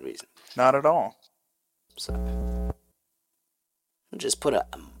 It's not reasonable. Not at all. So, we'll just put a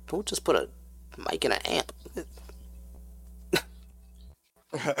mic in an amp.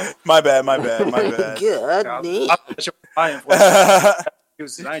 My bad. God damn. I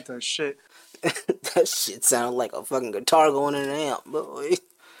ain't touch shit. That shit sounded like a fucking guitar going in an amp, boy.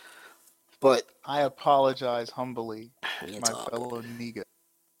 But I apologize humbly, it's my all fellow nigga.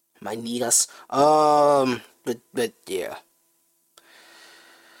 my niggas. But yeah.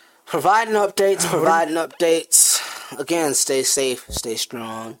 Providing updates. Again, stay safe, stay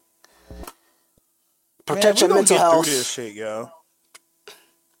strong. Protect your mental health. Through this shit, yo.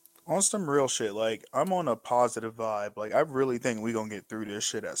 On some real shit, like, I'm on a positive vibe. Like, I really think we gonna get through this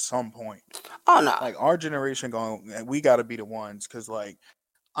shit at some point. Oh no. Like, our generation we gotta be the ones, cause like,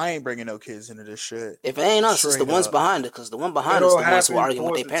 I ain't bringing no kids into this shit. If it ain't us, it's the ones behind it, because the one behind us the ones who are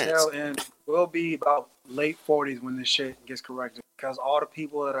arguing with their parents. And we'll be about late 40s when this shit gets corrected, because all the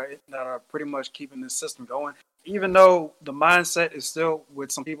people that are pretty much keeping this system going, even though the mindset is still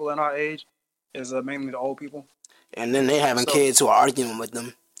with some people in our age, is mainly the old people. And then they having kids who are arguing with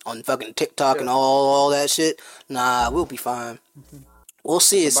them on fucking TikTok and all that shit. Nah, we'll be fine. We'll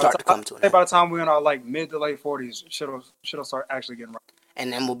see it start to come to an end. By the time we're in our like mid to late 40s, shit'll start actually getting right.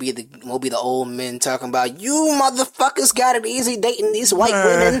 And then we'll be the old men talking about, you motherfuckers got it easy dating these white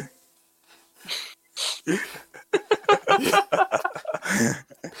women.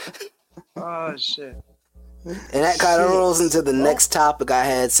 Oh shit. And that kind of rolls into the next topic I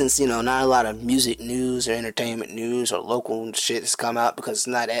had, since, not a lot of music news or entertainment news or local shit has come out, because it's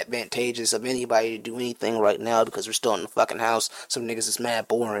not advantageous of anybody to do anything right now because we're still in the fucking house. Some niggas is mad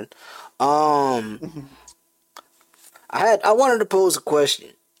boring. I wanted to pose a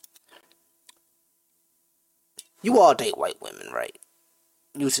question. You all date white women, right?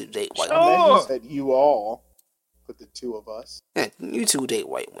 You two date white women. And then you said you all, but the two of us. Yeah, you two date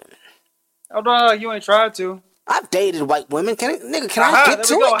white women. Oh no, you ain't tried to. I've dated white women. Can I get to it?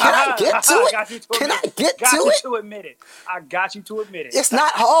 Can I get to it? Can I get to it? I got you to admit it. It's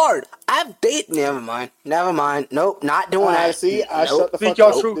not hard. I've dated. Never mind. Nope, not doing that. See, I nope. shut the fuck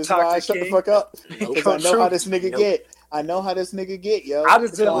up. This is why I shut the fuck up. Because I know how this nigga get. I know how this nigga get, yo. I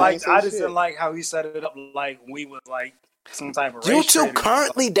just didn't like how he set it up like we was like some type of race. You two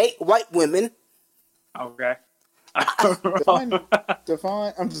currently date white women. Okay.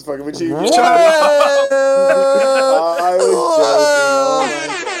 Define. I'm just fucking with you. I was joking.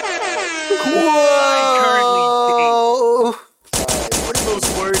 What do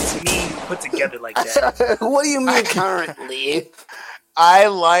those words mean put together like that? What do you mean currently? I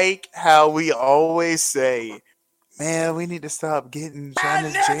like how we always say, man, we need to stop trying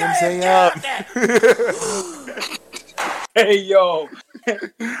to jam Zay up. Hey, yo.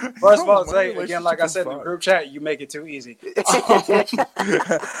 First of all, Zay, again, like I said in the group chat, you make it too easy.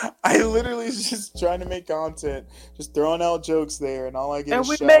 I literally was just trying to make content, just throwing out jokes there, and all I get is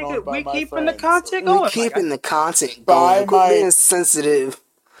shot on by my friends. We keeping the content going. We keeping the content going. Quit being sensitive.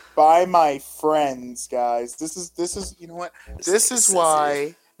 By my friends, guys. This is you know what? This is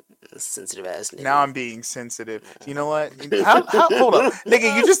why. Sensitive ass nigga. Now I'm being sensitive. You know what? Hold up.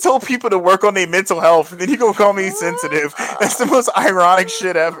 Nigga, you just told people to work on their mental health, and then you gonna call me sensitive. That's the most ironic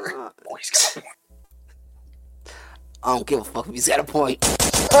shit ever. I don't give a fuck if he's got a point. That's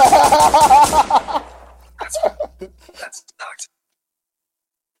sucked.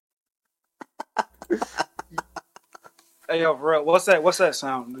 Hey, yo, for real, what's that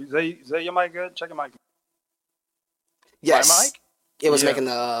sound? Zay, your mic good? Check your mic. Yes. My mic? It was making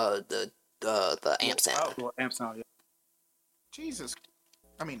the amp sound. Oh, amp sound, yeah. Jesus.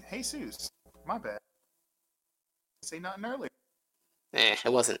 I mean, Jesus. My bad. Say nothing earlier.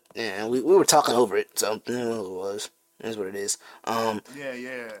 It wasn't. Yeah, we were talking over it, so it was. That's what it is.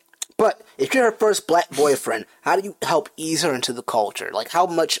 Yeah. But if you're her first black boyfriend, how do you help ease her into the culture? Like, how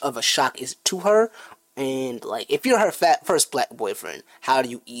much of a shock is it to her? And, like, if you're her first black boyfriend, how do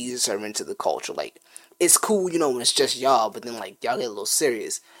you ease her into the culture? Like, it's cool, you know, when it's just y'all, but then, like, y'all get a little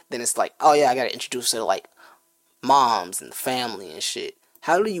serious. Then it's like, oh, yeah, I gotta introduce her to, like, moms and family and shit.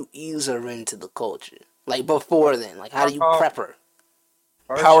 How do you ease her into the culture? Like, before then, like, how do you prep her?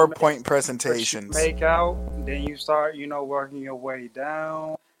 PowerPoint presentations. Make out, then you start, working your way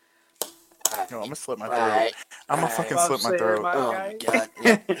down. No, I'm gonna slip my throat. Right. I'm gonna fucking slip my throat. Oh my god.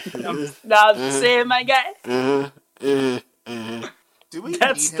 Yep. Now saying my guy. Do we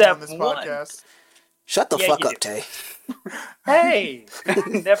That's need him on this podcast? Shut the fuck up, Tay. Hey,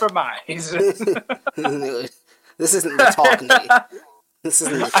 never mind. This isn't the talking day. This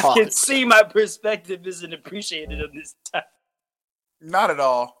isn't the talking. I can see my perspective isn't appreciated on this time. Not at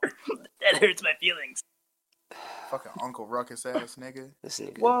all. That hurts my feelings. Fucking Uncle Ruckus ass nigga. This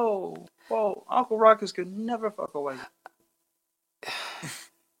nigga. Whoa. Uncle Ruckus could never fuck away.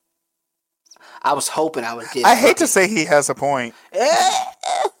 I was hoping I would get. I hate to say he has a point.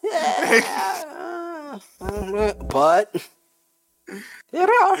 But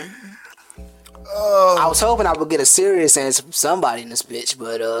I was hoping I would get a serious answer from somebody in this bitch,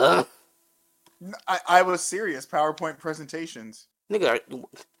 but I was serious. PowerPoint presentations. Nigga,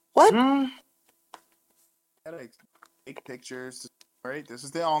 what? Gotta take pictures. Right, this is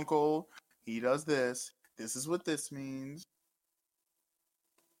the uncle. He does this. This is what this means.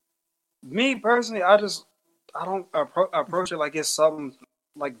 Me personally, I don't approach it like it's something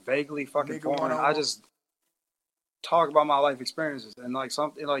like vaguely fucking foreign. I just talk about my life experiences and like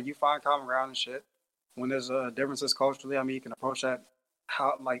something like you find common ground and shit. When there's differences culturally, I mean, you can approach that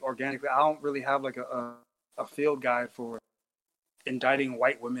how like organically. I don't really have like a field guide for indicting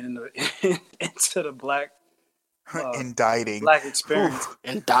white women into the black indicting black experience.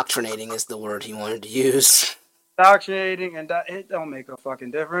 Indoctrinating is the word he wanted to use. Indoctrinating and it don't make a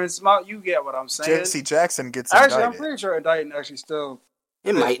fucking difference. You get what I'm saying. Jesse Jackson gets actually indicted. I'm pretty sure indicting actually still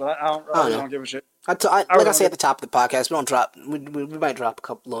it might. But I don't give a shit. Like I say at the top of the podcast, we don't drop. We might drop a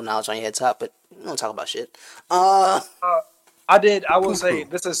couple little knowledge on your head top, but we don't talk about shit. I will say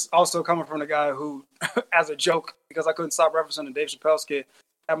this is also coming from the guy who, as a joke, because I couldn't stop referencing the Dave Chappelle skit,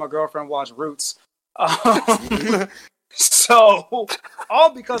 had my girlfriend watch Roots. So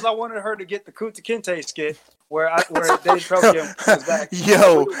all because I wanted her to get the Kunta Kinte skit where Dave Chappelle was back.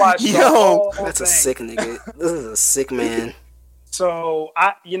 Yo, that's a sick nigga. This is a sick man. So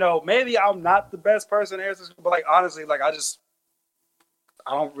maybe I'm not the best person to answer, but like honestly, like I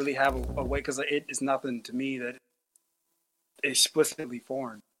don't really have a way because it is nothing to me that is explicitly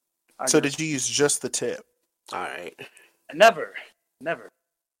foreign. So did you use just the tip? All right. Never.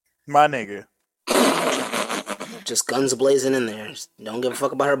 My nigga. Just guns blazing in there. Just don't give a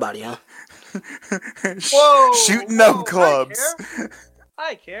fuck about her body, huh? Whoa! Shooting up clubs.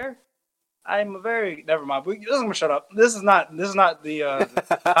 I care. I'm a very never mind. I'm gonna shut up. This is not the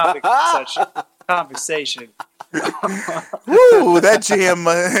topic of such conversation. Woo, that jam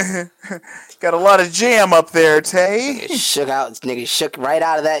got a lot of jam up there, Tay. Nigga shook right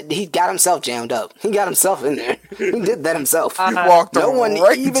out of that. He got himself jammed up. He got himself in there. He did that himself. You walked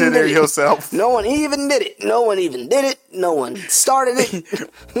right into there yourself. No one even did it. No one started it.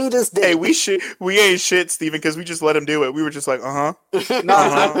 He just did. Hey, we ain't shit, Steven, because we just let him do it. We were just like, No,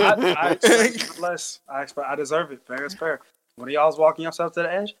 I expect less. I deserve it. Fair is fair. When y'all's walking yourself to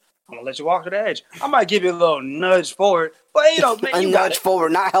the edge, I'm gonna let you walk to the edge. I might give you a little nudge forward, but a nudge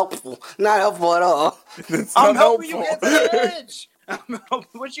forward, not helpful at all. I'm helping you get to the edge.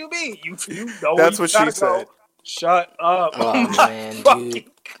 What you mean? You know that's what she said. Shut up! Oh man,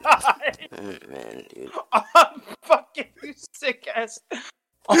 dude. God. Man, dude. I'm fucking you sick ass.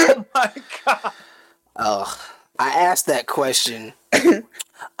 Oh my god. Oh, I asked that question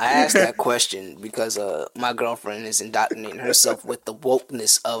because my girlfriend is indoctrinating herself with the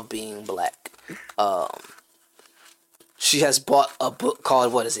wokeness of being black. She has bought a book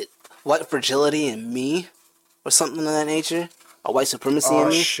called, what is it? White Fragility in Me? Or something of that nature? Or White Supremacy in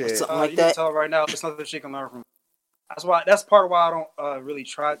Me? Shit. Or something like you that. can tell right now, there's nothing she can learn from. That's part of why I don't really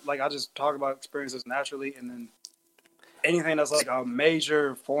try. Like, I just talk about experiences naturally, and then anything that's like a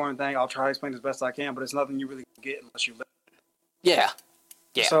major foreign thing, I'll try to explain as best I can, but it's nothing you really get unless you live. Yeah.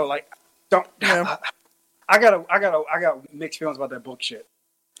 So like, don't. Yeah. I got mixed feelings about that book shit.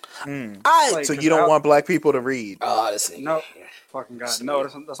 So you don't want black people to read? Oh, this thing. No, fucking God, no.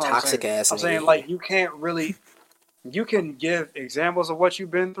 That's not toxic what I'm saying. ass. I'm saying like you can't really. You can give examples of what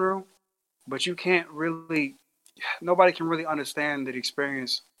you've been through, but you can't really. Nobody can really understand the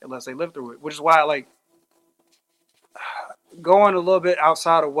experience unless they live through it. Which is why, like, going a little bit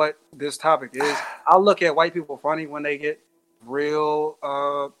outside of what this topic is, I look at white people funny when they get real,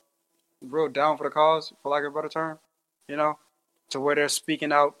 real down for the cause, for lack of a better term. You know, to where they're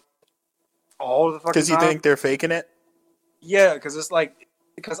speaking out all the fucking time. Because you think they're faking it? Yeah, because it's like,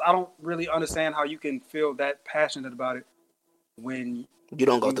 because I don't really understand how you can feel that passionate about it when you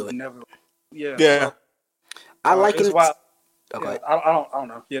don't go through it. Never, yeah. Yeah. So, I like it. Why, okay. Yeah, I don't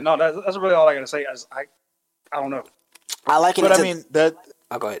know. Yeah, no, that's really all I gotta say. I don't know. I liken but it. I mean that.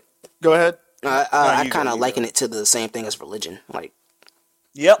 Oh, go ahead. Go ahead. I kind of liken it to the same thing as religion. Like,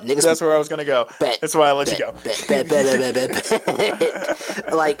 yep, that's where I was gonna go. That's why I let you go.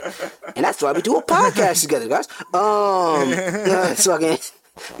 Like, and that's why we do a podcast together, guys. So again,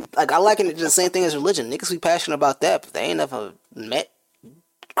 like I liken it to the same thing as religion. Niggas be passionate about that, but they ain't never met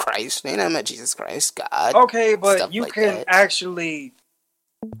Christ. They ain't never met Jesus Christ, God. Okay, but you like can that. Actually.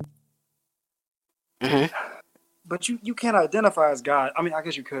 Mm-hmm. But you can't identify as God. I mean, I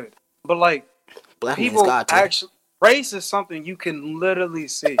guess you could, but like Black people God, actually, race is something you can literally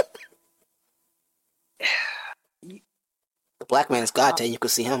see. The black man is God, and you can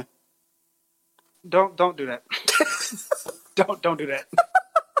see him. Don't do that. don't do that.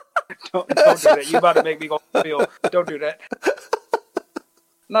 don't do that. You about to make me go feel. Don't do that.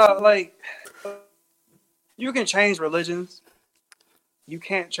 No, like you can change religions. You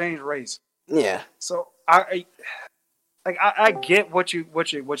can't change race. Yeah. So I get what you're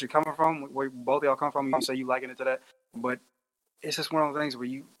coming from, where both of y'all come from. You say you liken it to that, but it's just one of those things where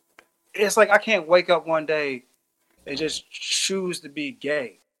it's like I can't wake up one day and just choose to be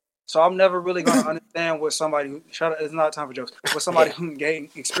gay. So I'm never really gonna understand what somebody who it's not time for jokes. What somebody who gay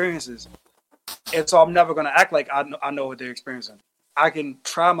experiences, and so I'm never gonna act like I know what they're experiencing. I can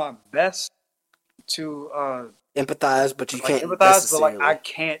try my best to empathize, but you can't empathize. But like I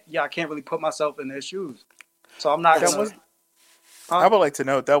can't really put myself in their shoes. So I'm not gonna. I would like to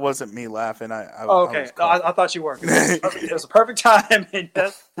note that wasn't me laughing. Okay. I thought you were. It was a perfect time, and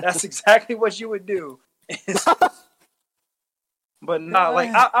that's exactly what you would do. But not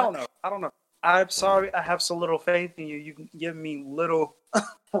like I don't know. I'm sorry. I have so little faith in you. You give me little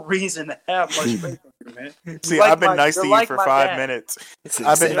reason to have much faith in you, man. See, I've been nice to you for 5 minutes.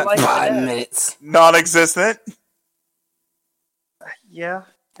 I've been like 5 minutes. Non-existent. Yeah.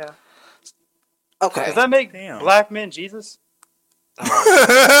 Okay. Does that make black men Jesus?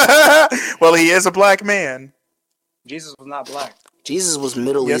 Well, he is a black man. Jesus was not black. Jesus was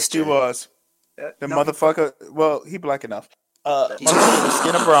Middle Eastern. Yes, he was. The motherfucker. Well, he black enough.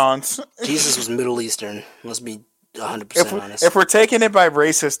 Skin of bronze. Jesus was Middle Eastern. Let's be 100% honest. If we're taking it by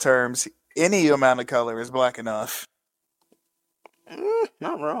racist terms, any amount of color is black enough.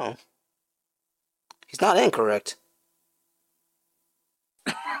 Not wrong. He's not incorrect.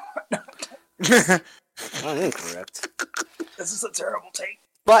 Not incorrect. This is a terrible take.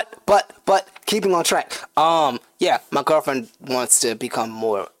 But keeping on track. Yeah, my girlfriend wants to become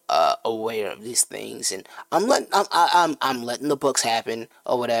more aware of these things, and I'm letting the books happen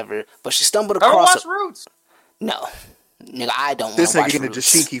or whatever. But she stumbled across. Watch Roots. No, nigga, I don't. This nigga getting a Roots.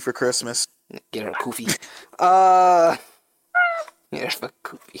 dashiki for Christmas. Get her a kufi. Get her a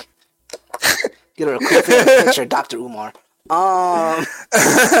kufi. Get her a kufi and a picture of Dr. Umar.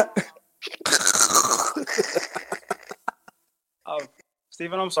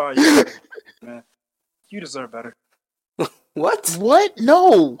 Steven, I'm sorry, man. You deserve better. What? What?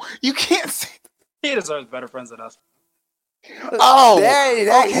 No, you can't say. He deserves better friends than us. Oh,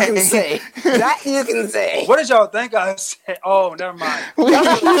 that you can say. That you can say. What did y'all think I said? Oh, never mind. This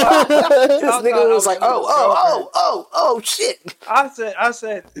nigga was like, oh, shit. I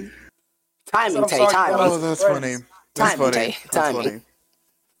said. Timing, Tay. Timing. Oh, that's funny. That's funny. Timing.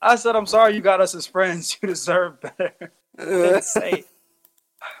 I said, I'm sorry you got us as friends. You deserve better. Say.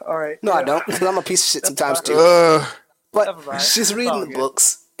 All right. No, I don't. Because I'm a piece of shit sometimes too. But she's reading the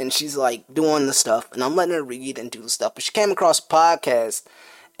books and she's like doing the stuff, and I'm letting her read and do the stuff. But she came across a podcast,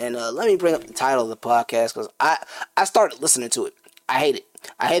 and let me bring up the title of the podcast because I started listening to it. I hate it.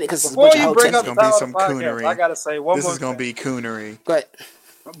 Because it's a bunch of bring up the title of the podcast, I gotta say one more. This is gonna be coonery. Go ahead.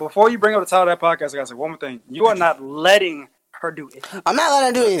 Before you bring up the title of that podcast, I gotta say one more thing. You are not letting her do it. I'm not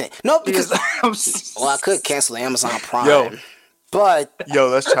letting her do anything. No, because I could cancel Amazon Prime. Yo,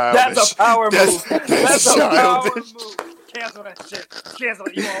 that's childish. That's a power move. That's a power move. Cancel that shit. Cancel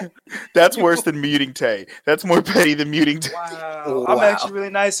it. You won't. That's worse than muting Tay. That's more petty than muting Tay. Wow. I'm actually really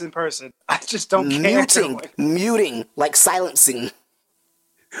nice in person. I just don't care. Muting, like silencing.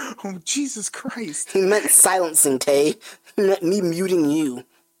 Oh, Jesus Christ. He meant silencing, Tay. He meant me muting you.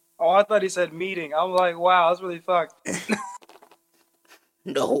 Oh, I thought he said meeting. I'm like, wow, that's really fucked.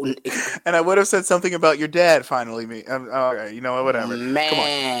 No, nigga. And I would have said something about your dad finally. All right, you know what? Whatever.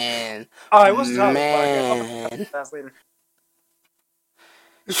 Man. All right, what's the topic? Man. That's later.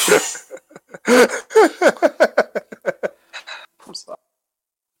 I'm sorry.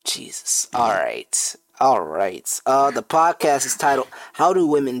 Jesus. All right. The podcast is titled "How Do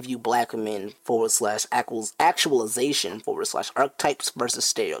Women View Black Men / Actualization / Archetypes versus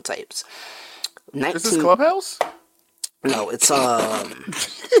Stereotypes." Is this Clubhouse? No, it's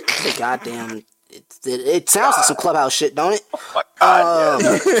the goddamn. It sounds like some Clubhouse shit, don't it?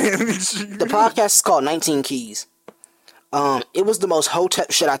 The podcast is called 19 Keys. It was the most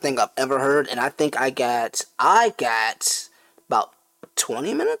hotep shit I think I've ever heard, and I think I got about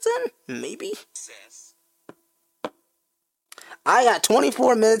 20 minutes in, maybe. I got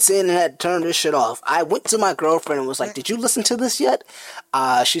 24 minutes in and had to turn this shit off. I went to my girlfriend and was like, "Did you listen to this yet?"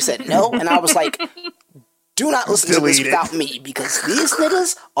 She said no, and I was like, "Do not listen to this without me, because these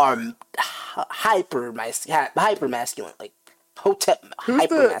niggas are hyper masculine, like hotep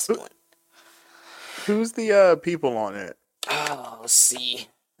hyper masculine." Who's the people on it? Oh, let's see.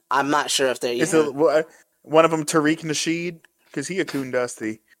 I'm not sure if they're. Is it one of them Tariq Nasheed? Because he a coon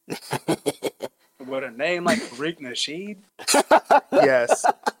dusty. With a name like Tariq Nasheed? Yes.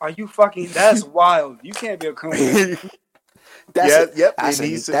 Are you fucking? That's wild. You can't be a coon. He's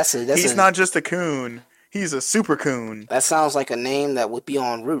not just a coon. He's a super coon. That sounds like a name that would be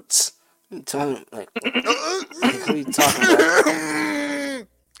on Roots. What are you talking about?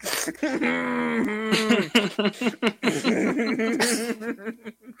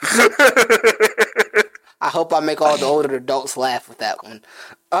 I hope I make all the older adults laugh with that one.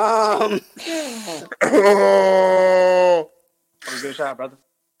 Good shot, brother.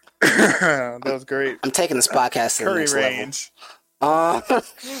 That was great. I'm taking this podcast to the next range. Level.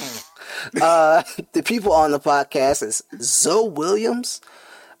 The people on the podcast is Zoe Williams,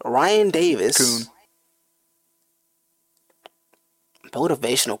 Ryan Davis, coon.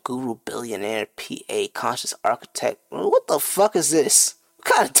 Motivational guru, billionaire, PA, conscious architect. What the fuck is this? What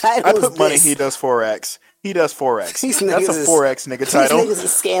kind of title I is put money. this? He does Forex. That's a Forex 4X nigga title. These niggas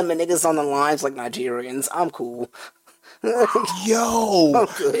is scamming niggas on the lines like Nigerians. I'm cool. Yo!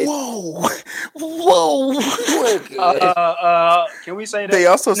 Whoa! We're good. Can we say that They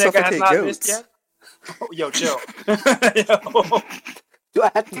also nigga has suffocate not goats. missed yet? Oh, yo, chill. Do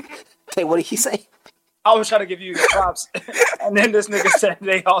I have to say, what did he say? I was trying to give you the props, and then this nigga said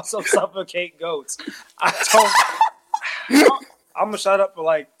they also suffocate goats. I'm gonna shut up for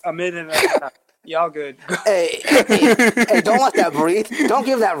like a minute and a half. Y'all good. Hey, don't let that breathe. Don't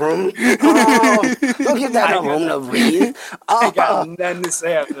give that room. Don't give that no room to breathe. I got nothing to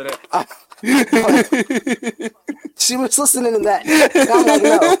say after that. She was listening to that. I'm like,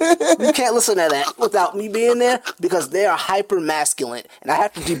 no, you can't listen to that without me being there, because they are hyper masculine, and I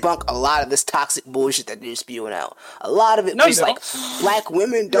have to debunk a lot of this toxic bullshit that they're spewing out. A lot of it was like black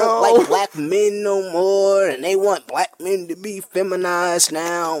women don't like black men no more, and they want black men to be feminized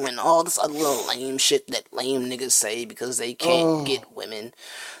now, and all this other little lame shit that lame niggas say because they can't get women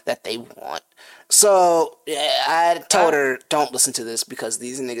that they want. So, yeah, I told her, don't listen to this because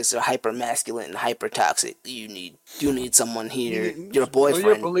these niggas are hyper masculine and hyper toxic. You need someone here. Your boyfriend. So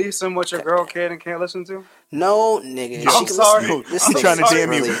you're policing what your girl can and can't listen to? No, nigga. I'm sorry. He's trying to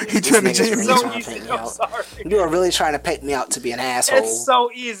jam you. He's trying to jam you. I'm sorry. You are really trying to paint me out to be an asshole. It's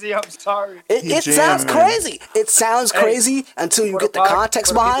so easy. I'm sorry. It sounds crazy. It sounds crazy until you get the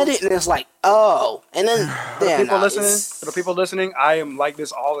context behind it, and it's like, oh. And then, for the people listening, I am like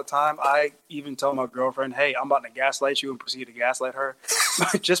this all the time. I even tell my girlfriend, hey, I'm about to gaslight you, and proceed to gaslight her.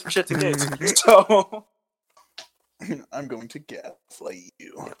 Just for shit to get. So I'm going to gaslight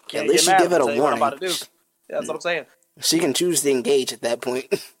you. At least you give it a warning. What I'm about to do. Yeah, that's what I'm saying. She can choose to engage at that point.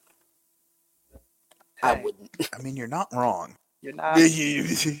 I wouldn't. I mean, you're not wrong. You're not.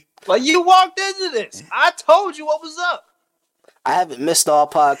 Like, you walked into this. I told you what was up. I haven't missed all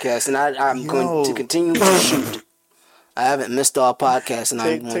podcasts, and I'm going to continue to shoot. I haven't missed all podcasts, and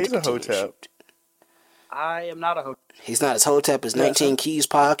I'm going to continue to shoot. I am not a hotep. He's not as hotep as 19 Keys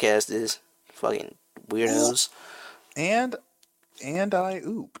podcast is. Fucking weirdos. And I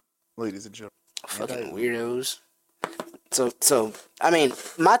oop, ladies and gentlemen. Fucking weirdos. So I mean,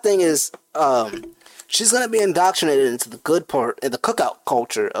 my thing is, she's gonna be indoctrinated into the good part, the cookout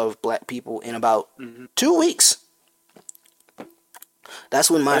culture of black people in about 2 weeks.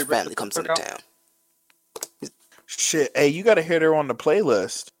 That's when my family comes into town. Shit, hey, you gotta hit her on the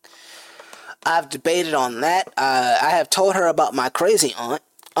playlist. I've debated on that. I have told her about my crazy aunt,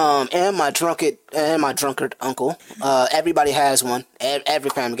 and my drunkard uncle. Everybody has one. Every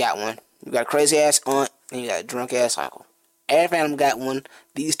family got one. You got a crazy ass aunt, and you got a drunk ass uncle. Every fandom got one.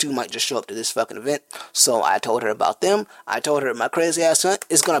 These two might just show up to this fucking event. So I told her about them. I told her my crazy ass son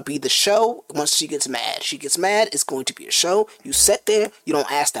is gonna be the show once she gets mad. She gets mad, it's going to be a show. You sit there, you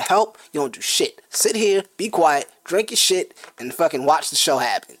don't ask to help, you don't do shit. Sit here, be quiet, drink your shit, and fucking watch the show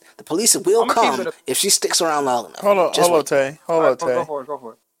happen. The police will come if she sticks around long enough. Hold on, Tay. Go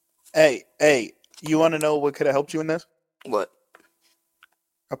for it. Hey, you want to know what could have helped you in this? What?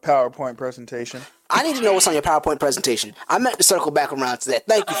 A PowerPoint presentation. I need to know what's on your PowerPoint presentation. I meant to circle back around to that.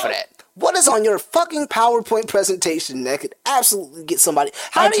 Thank you for that. What is on your fucking PowerPoint presentation that could absolutely get somebody?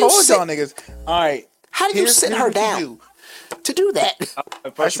 I told y'all niggas. All right. How do you sit her down to do that?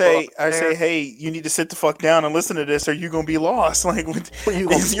 I say, hey, you need to sit the fuck down and listen to this, or you gonna be lost. Like,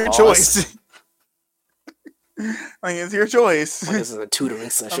 it's your choice. Like, it's your choice. This is a tutoring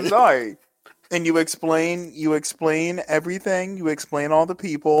session. I'm sorry. And you explain everything. You explain all the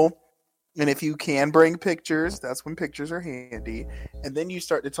people. And if you can bring pictures, that's when pictures are handy. And then you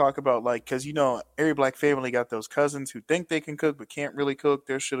start to talk about, like, because, you know, every black family got those cousins who think they can cook but can't really cook.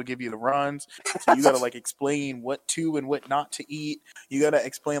 Their shit'll give you the runs. So you got to, like, explain what to and what not to eat. You got to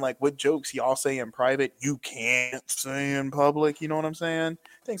explain, like, what jokes y'all say in private you can't say in public. You know what I'm saying?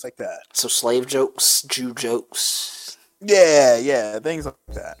 Things like that. So slave jokes, Jew jokes. Yeah, things like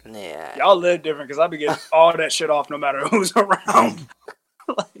that. Yeah. Y'all live different because I be getting all that shit off no matter who's around.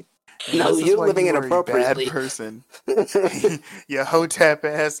 Like, no, you're living inappropriately. Bad person. You hotep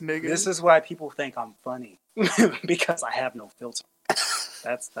ass nigga. This is why people think I'm funny because I have no filter.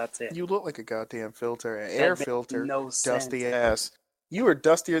 That's it. You look like a goddamn filter, an air filter, no dusty sense. ass. You are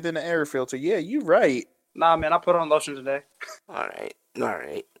dustier than an air filter. Yeah, you right. Nah, man, I put on lotion today. All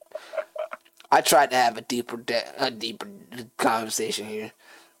right. I tried to have a deeper conversation here.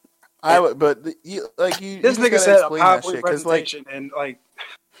 This nigga said a PowerPoint presentation and like.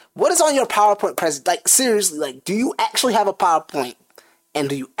 What is on your PowerPoint present? Like, seriously, like, do you actually have a PowerPoint? And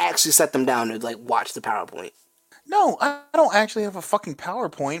do you actually set them down to, like, watch the PowerPoint? No, I don't actually have a fucking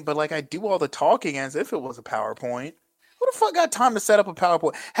PowerPoint, but, like, I do all the talking as if it was a PowerPoint. Who the fuck got time to set up a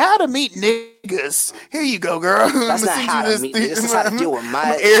PowerPoint? How to meet niggas. Here you go, girl. That's not how to meet niggas. That's how to deal with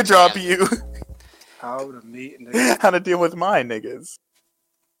my... airdrop you. How to meet niggas. How to deal with my niggas.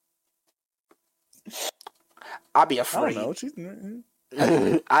 I'll be afraid. I don't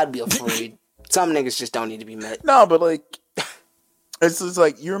know. I'd be afraid. Some niggas just don't need to be met. No, but like, it's just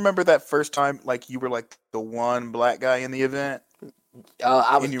like, you remember that first time, like, you were like the one black guy in the event?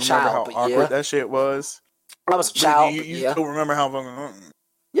 I was and you a child, remember how awkward that shit was? I was a child. You still remember how fucking...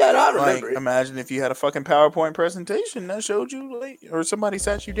 Yeah, no, I remember it. Imagine if you had a fucking PowerPoint presentation that showed you, like, or somebody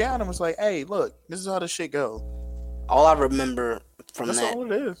sat you down and was like, hey, look, this is how this shit go. All I remember from That's that... all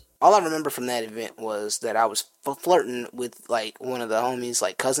it is. All I remember from that event was that I was flirting with, like, one of the homies,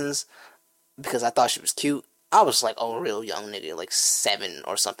 like, cousins, because I thought she was cute. I was, like, a real young nigga, like 7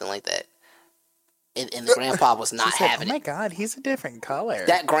 or something like that. And the grandpa was not having it. Oh my god, he's a different color.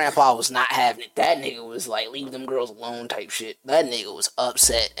 That grandpa was not having it. That nigga was like, leave them girls alone type shit. That nigga was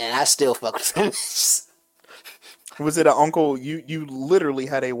upset, and I still fuck with him. Was it an uncle? You literally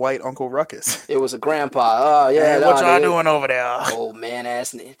had a white Uncle Ruckus. It was a grandpa. Oh, yeah. Hey, what y'all doing over there? Old man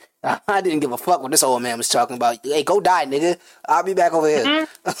ass nigga. I didn't give a fuck what this old man was talking about. Hey, go die, nigga. I'll be back over here.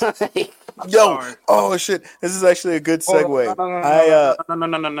 Yo, oh shit. This is actually a good segue.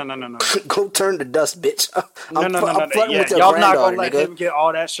 No. Go turn to dust, bitch. No. Yeah, y'all not gonna let him get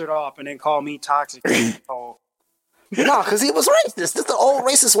all that shit off and then call me toxic. No, because he was racist. This the old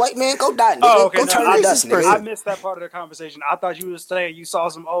racist white man. Go die, nigga. Oh, okay. Go turn to dust, nigga. I missed that part of the conversation. I thought you were saying you saw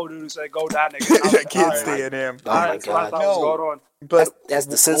some old dude who said, go die, nigga. I can't stand him. Oh, my God. No, but that's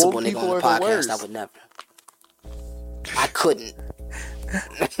the sensible nigga on the podcast. I would never. I couldn't.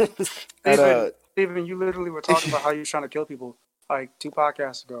 Steven, you literally were talking about how you were trying to kill people like 2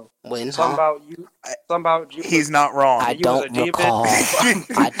 podcasts ago. When? Something about you. He's not wrong. I don't recall.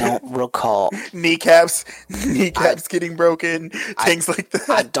 I don't recall. Kneecaps getting broken. Things like that.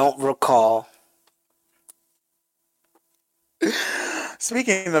 I don't recall.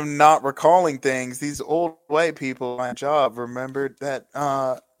 Speaking of not recalling things, these old white people on my job remembered that,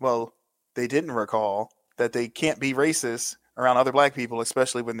 they didn't recall that they can't be racist around other black people,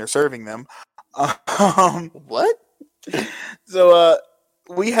 especially when they're serving them. What? So,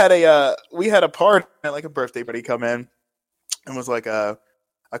 we had a party, like a birthday party come in, and was like a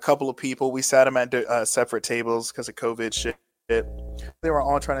couple of people. We sat them at separate tables because of COVID shit. They were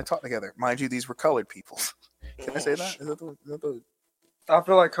all trying to talk together. Mind you, these were colored people. Can I say that? Is that the I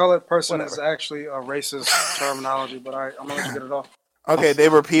feel like colored person is actually a racist terminology, but I'm gonna let you get it off. Okay, they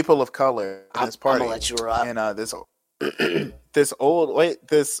were people of color at this party. I'm gonna let you rock. And this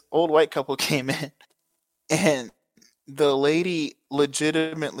old white couple came in, and the lady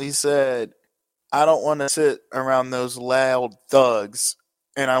legitimately said, "I don't want to sit around those loud thugs,"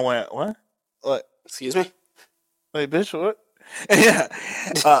 and I went, "What? What? Excuse me? Wait, bitch, what?" Yeah.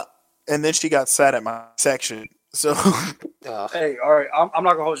 And then she got sat at my section. So, hey, all right, I'm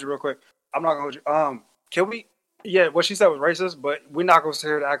not gonna hold you real quick. I'm not gonna hold you. Can we? Yeah, what she said was racist, but we're not gonna sit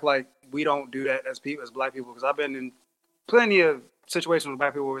here to act like we don't do that as people, as black people, because I've been in plenty of situations with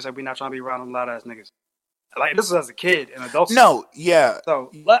black people where we say we're not trying to be around them loud ass niggas. Like this is as a kid and adults. no, yeah.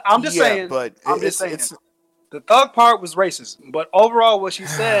 So I'm just saying. But I'm just saying. The thug part was racist, but overall, what she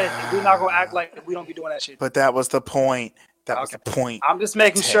said, we're not gonna act like we don't be doing that shit. But that was the point. That was the point. I'm just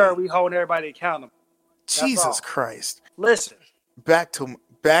making sure we holding everybody accountable. Jesus Christ! Listen, back to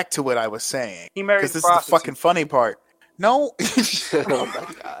what I was saying. He married because this is the fucking funny part. No. Oh my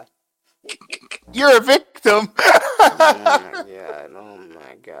god. You're a victim. Oh my god. Oh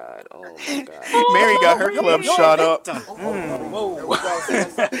my god. Oh my god. Mary got her club shot up.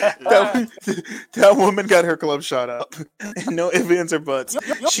 That woman got her club shot up. No ifs, ands, or buts.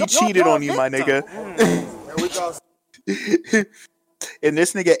 She cheated on you, my nigga. And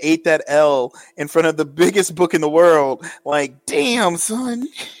this nigga ate that L in front of the biggest book in the world. Like, damn, son.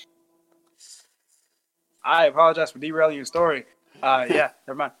 I apologize for derailing your story. Yeah,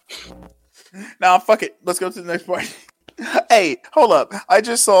 never mind. Nah, fuck it. Let's go to the next part. Hey, hold up. I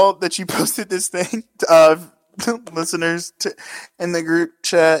just saw that you posted this thing. Listeners in the group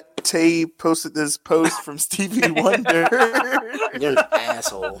chat, Tay posted this post from Stevie Wonder. You're an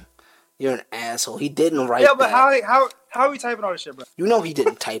asshole. You're an asshole. He didn't write that. Yeah, but how are we typing all this shit, bro? You know he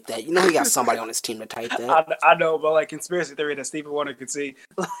didn't type that. You know he got somebody on his team to type that. I know, but like conspiracy theory that Stevie Wonder could see.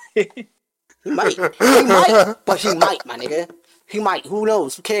 He might, but he might, my nigga. He might. Who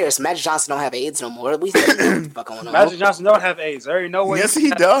knows? Who cares? Magic Johnson don't have AIDS no more. We what the fuck going on? Magic Johnson don't have AIDS. There ain't no way. Yes,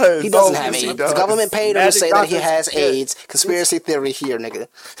 he does. He doesn't have AIDS. The government paid him to say that he has AIDS. Conspiracy theory here, nigga.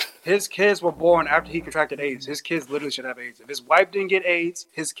 His kids were born after he contracted AIDS. His kids literally should have AIDS. If his wife didn't get AIDS,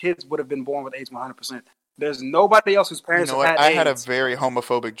 his kids would have been born with AIDS 100%. There's nobody else whose parents have had AIDS. I had a very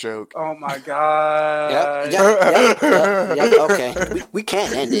homophobic joke. Oh my god. Yep, okay. We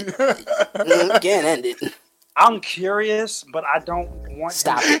can't end it. We can't end it. I'm curious, but I don't want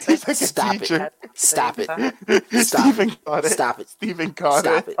Stop it. Stop it. Stop it. Stephen caught it. Stop it. Stephen caught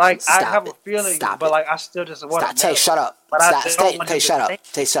it. Like, I have a feeling, but like, I still just want to. Tay, shut up. Tay, shut up.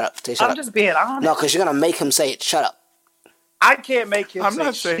 Tay, shut up. Tay, shut up. I'm just being honest. No, because you're going to make him say it. Shut up. I can't make him I'm say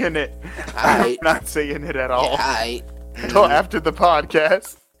not saying it. I'm not saying it at all. Yeah, right. Until after the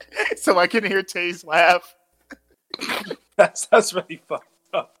podcast. So I can hear Tay's laugh. That's really fucked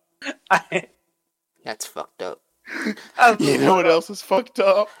up. That's fucked up. You know what else is fucked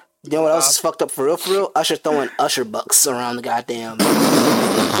up? You know what else is fucked up for real? For real? Usher throwing UsherBucks around the goddamn.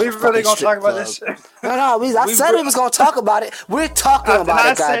 We really gonna talk about this? No, I said we was gonna talk about it. We're talking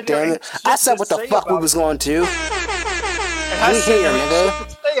about it, goddammit. I said what the fuck we was going to. And we here, nigga.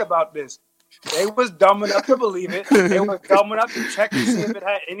 Say about this. They was dumb enough to believe it. They were dumb enough to check to see if it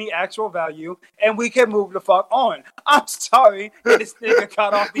had any actual value, and we can move the fuck on. I'm sorry, this nigga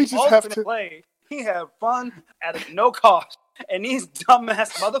got off the ultimate play. He had fun at no cost, and these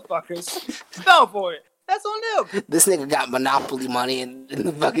dumbass motherfuckers fell for it. That's on them. This nigga got Monopoly money in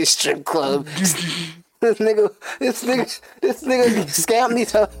the fucking strip club. This nigga scammed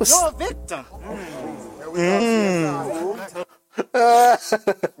these hoes. You're a victim.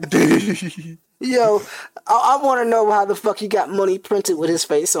 Yo, I want to know how the fuck he got money printed with his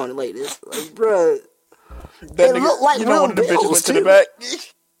face on it like this. Like, bruh. It looked like real bills, too.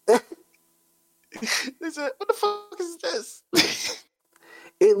 They said, what the fuck is this?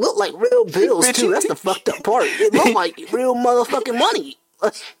 It looked like real bills, too. That's the fucked up part. It looked like real motherfucking money.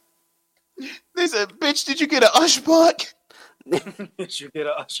 They said, bitch, did you get an UsherBuck? Did you get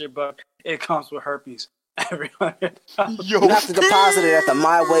an UsherBuck? It comes with herpes. Everyone. You have to deposit it at the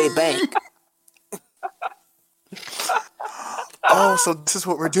My Way Bank. Oh, so this is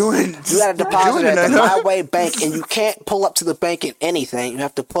what we're doing. You gotta deposit it at the My Way Bank, and you can't pull up to the bank in anything. You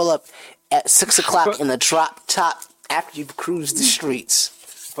have to pull up at 6 o'clock in the drop top after you've cruised the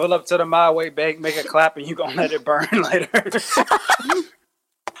streets. Pull up to the My Way Bank, make a clap, and you gonna let it burn later.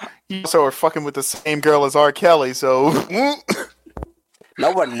 You also are fucking with the same girl as R. Kelly, so...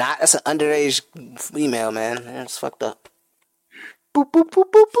 No, we're not. That's an underage female, man. That's fucked up. Boop, boop,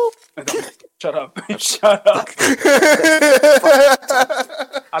 boop, boop, boop. Shut up. Shut up.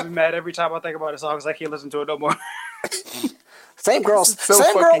 I'll be mad every time I think about this song because I can't listen to it no more. Sam Girl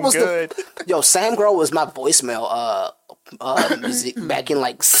was good. Sam Girl was my voicemail music back in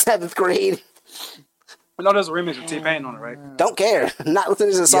like 7th grade. No, there's a remix with T-Pain on it, right? Don't care. Not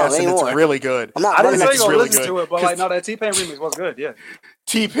listening to the song Yes, and anymore. it's really good. I'm not I didn't running say that. go really listen good. to it, but like, no, that T-Pain remix was good. Yeah.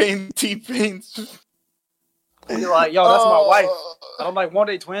 T-Pain. He's like, yo, that's my wife. And I'm like, weren't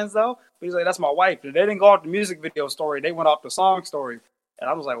they twins though? But he's like, that's my wife. They didn't go off the music video story. They went off the song story. And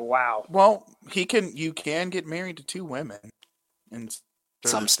I was like, wow. Well, you can get married to 2 women in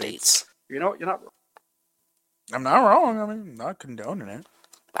Some states. You know, you're not. I'm not wrong. I mean, I'm not condoning it.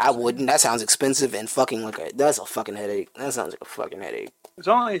 I wouldn't. That sounds expensive and fucking that's a fucking headache. That sounds like a fucking headache. It's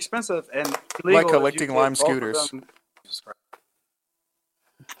only expensive and illegal. Like collecting Lime scooters.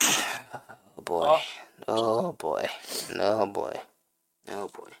 Oh boy. Oh boy. No boy. No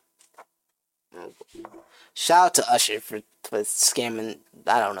boy. No boy. Shout out to Usher for scamming.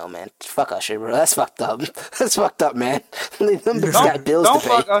 I don't know, man. Fuck Usher, bro. That's fucked up. That's fucked up, man. Them bitches got bills to Don't pay.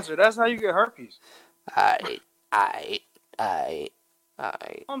 fuck Usher. That's how you get herpes. Alright.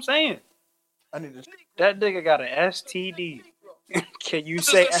 I'm saying. I need to. That nigga got an STD. Can you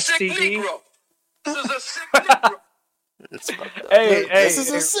say STD? Hey, This is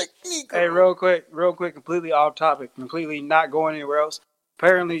a sick Negro. Hey, real quick, completely off topic, completely not going anywhere else.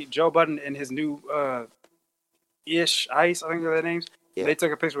 Apparently, Joe Budden and his new Ice, I think are their names. Yeah. They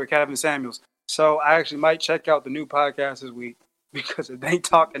took a picture with Kevin Samuels. So I actually might check out the new podcast this week because if they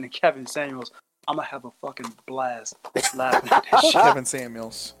talking to Kevin Samuels, I'm gonna have a fucking blast laughing at that shit. Kevin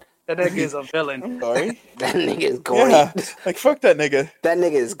Samuels. That nigga is a villain. I'm sorry. That nigga is great. Yeah, like fuck that nigga. That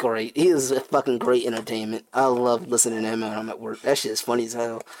nigga is great. He is a fucking great entertainment. I love listening to him when I'm at work. That shit is funny as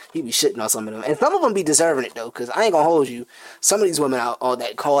hell. He be shitting on some of them. And some of them be deserving it, though, because I ain't gonna hold you. Some of these women out on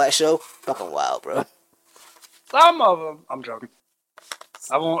that call that show, fucking wild, bro. Some of them, I'm joking.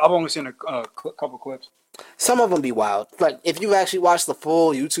 I've only seen a couple clips. Some of them be wild. Like, if you actually watch the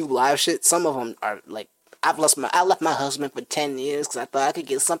full YouTube live shit, some of them are like, I left my husband for 10 years because I thought I could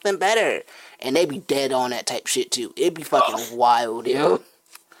get something better. And they be dead on that type shit, too. It'd be fucking wild, yo.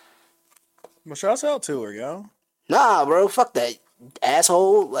 Well, shouts out to her, yo. Nah, bro, fuck that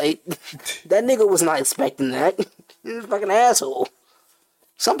asshole. Like, that nigga was not expecting that. He was a fucking asshole.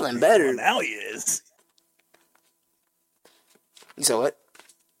 Something better. Well, now he is. You said what?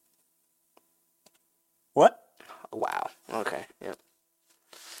 What? Wow. Okay. Yep.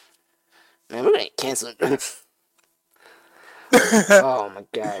 Man, we're gonna get canceled. Oh my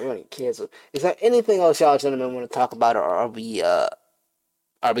god, we're gonna get canceled. Is there anything else y'all gentlemen want to talk about, or are we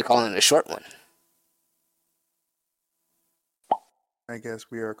calling it a short one? I guess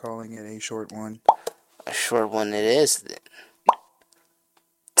we are calling it a short one. A short one it is then.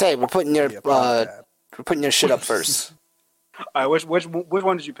 Tay, we're putting your shit up first. All right, which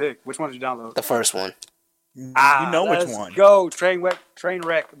one did you pick? Which one did you download? The first one. You know which one. Let's go. Train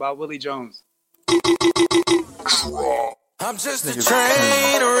wreck by Willie Jones. I'm just a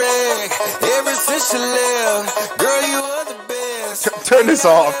train wreck. Ever since you left, girl, you are the best. Turn this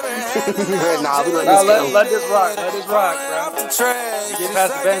off. Nah, we Let this rock. Let this rock, bro. The track. You get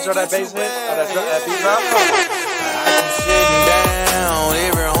past the bench or that bass hit or that beat drop. I'm sitting down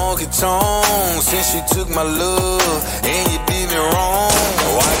every honky tonk since you took my love and you did me wrong.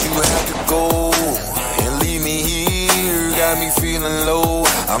 Why'd you have to go and leave me here? Got me feeling low.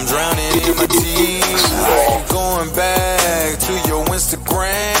 I'm drowning in my tears. Are you going back to your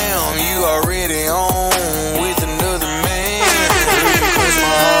Instagram? You already on with another man. Push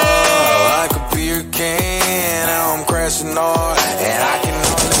my heart like a beer can. Now I'm crashing hard and I can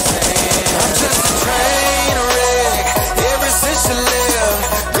understand. I'm just a train wreck. Ever since you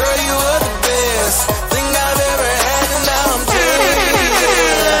left, girl, you are the best thing I've ever had, and now I'm dead.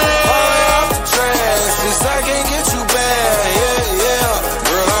 All the way off the tracks, 'cause I can't get you back. Yeah, yeah.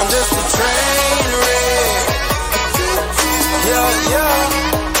 Girl, I'm just a train wreck. Yeah, yeah.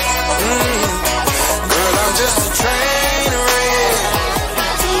 Girl, I'm just a train wreck.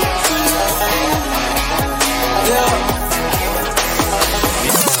 Yeah.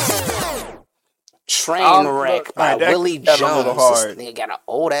 Train wreck by that Willie got a little Jones. hard. This nigga got an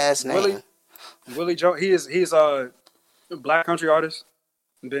old ass name. Willie Jones. He's a black country artist.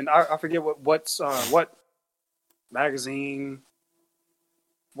 And then I forget what magazine,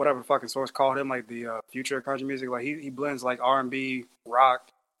 whatever the fucking source called him, like the future of country music. Like he blends like R&B, rock,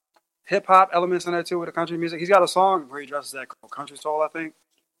 hip hop elements in there too with the country music. He's got a song where he dresses that country soul, I think.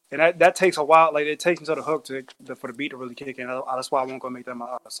 And that takes a while. Like it takes until the hook for the beat to really kick in. That's why I won't go make that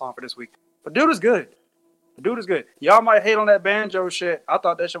my song for this week. But dude is good. The dude is good. Y'all might hate on that banjo shit. I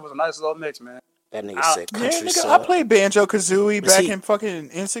thought that shit was a nice little mix, man. That nigga said Yeah, country nigga, soul. I played Banjo Kazooie back he- in fucking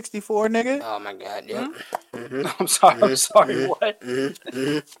N64, nigga. Oh my god, yep. I'm sorry. What?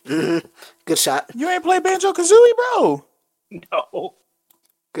 Good shot. You ain't played Banjo Kazooie, bro. No.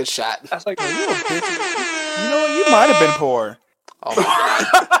 Good shot. That's like, you a bitch. You know what? You might have been poor. Oh my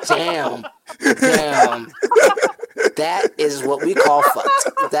god. Damn. That is what we call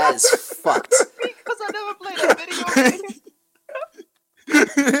fucked. That is fucked. Because I never played that video game.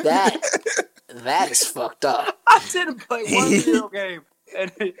 That is fucked up. I didn't play one video game.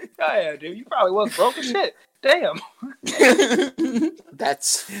 And yeah, dude, you probably was broke as shit. Damn.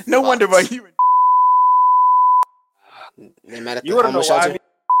 That's no fucked. wonder why you. They met at You the want to know homeless why? shelter.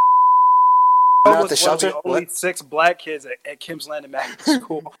 I Not was the one shelter. of the only 6 black kids at Kim's Landing Magnet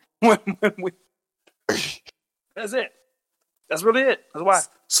School. when we, that's it. That's really it. That's why.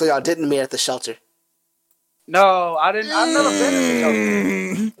 So y'all didn't meet at the shelter. No, I didn't. I've never been to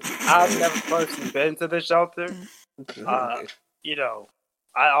the shelter. I've never personally been to the shelter. You know,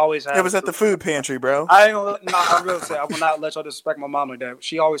 I always have. It was at the food pantry, bro. I ain't gonna. No, I will say I will not let y'all disrespect my mom like that.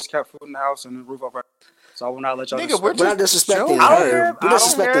 She always kept food in the house and the roof over. So I will not let y'all. Nigga, We're not disrespecting I don't her. care. We're I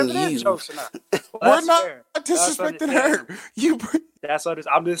don't care if it disrespecting is you. jokes or not. Well, We're that's not fair. disrespecting That's her. You. That's what it is.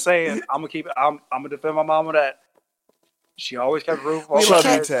 I'm just saying. I'm gonna keep it. I'm gonna defend my mom on that. She always kept the roof over. We love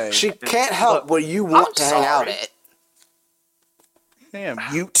you, Tay. She can't help where you want to hang out at. Damn,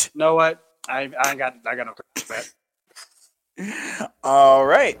 mute. You know what? I got no crap. All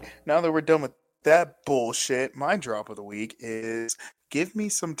right. Now that we're done with that bullshit, my drop of the week is "Give Me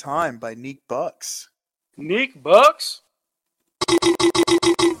Some Time" by Neek Bucks. Neek Bucks.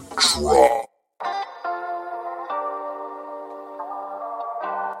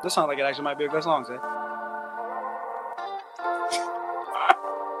 This sounds like it actually might be a good song, Zay.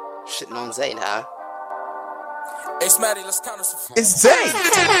 Shitting on Zay now. Hey, Smatty, let's count us. It's Zay.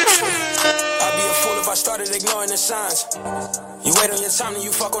 I'd be a fool if I started ignoring the signs. You wait on your time and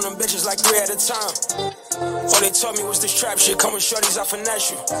you fuck on them bitches like 3 at a time. All they told me was this trap shit. Come with shorties, I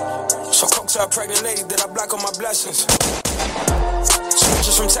finesse you. So coke to a pregnant lady that I block on my blessings. Some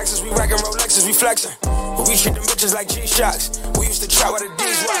bitches from Texas, we racking Rolexes, we flexing. But we treat them bitches like G-Shocks. We used to try while the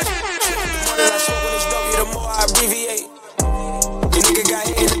D's watch. The more that I smoke when it's dope, the more I abbreviate. The nigga got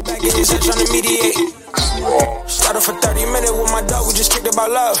hit in the back of his head trying to mediate. Started for 30 minutes with my dog, we just kicked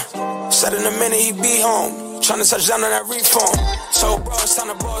about love. Said in a minute he be home, trying to touch down on that reform. So bro, it's time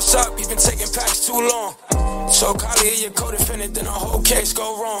to boss up, he been taking packs too long. So Kylie, you're co-defendant, then the whole case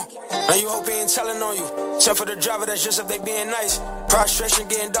go wrong. Now you hope he ain't telling on you. Except for the driver, that's just if they being nice. Prostration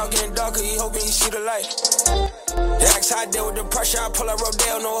getting darker, he hoping he see the light. They ask how I deal with the pressure, I pull up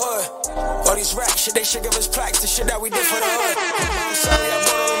Rodale, no hood. All these rap shit, they should give us plaques, the shit that we did for the hood. I'm sorry, I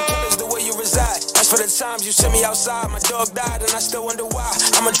brought all them killers the way you reside. As for the times you sent me outside, my dog died and I still wonder why.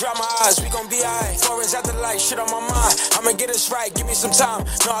 I'ma dry my eyes, we gon' be alright. Foreigns after light, shit on my mind. I'ma get us right, give me some time.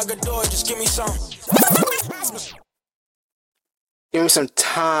 No, I could do it, just give me some. Give Me Some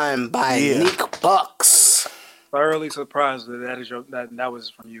Time by Neek Bucks. Thoroughly surprised that was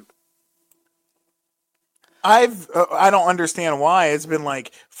from you. I don't understand why. It's been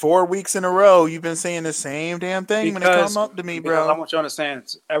like 4 weeks in a row. You've been saying the same damn thing when it come up to me, bro. I want you to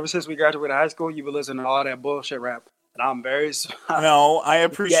understand. Ever since we graduated high school, you've been listening to all that bullshit rap, and I'm very. No, I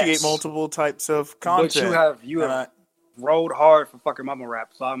appreciate multiple types of content. But you have rode hard for fucking mama rap,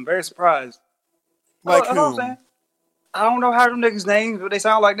 so I'm very surprised. Like you know what I'm saying? I don't know how them niggas' names, but they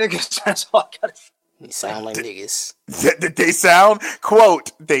sound like niggas. That's all I gotta say. They sound like niggas. They sound,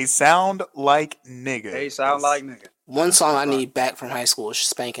 quote, they sound like niggas. They sound like niggas. One song I need back from high school is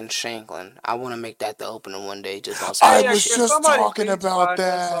Spankin' Shanklin. I want to make that the opener one day. Just on I was just talking about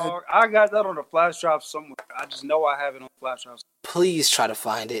that. I got that on the flash drive somewhere. I just know I have it on flash drive. Please try to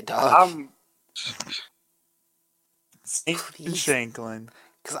find it, dog. Shanklin.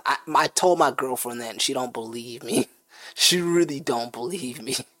 Because I told my girlfriend that and she don't believe me. She really don't believe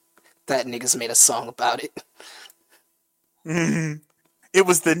me. That niggas made a song about it. Mm-hmm. It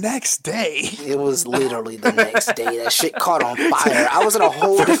was the next day. It was literally the next day. That shit caught on fire. I was in a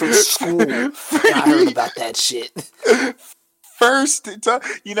whole different school when I heard about that shit.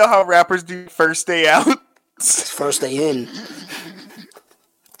 You know how rappers do first day out? First day in.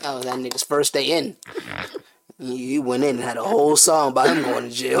 Oh, that nigga's first day in. You went in and had a whole song about him going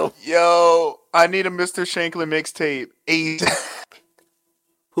to jail. Yo, I need a Mr. Shanklin mixtape.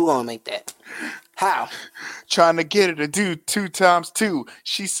 Who gonna make that? How? Trying to get her to do 2 times 2.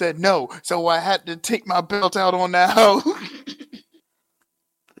 She said no, so I had to take my belt out on that hoe.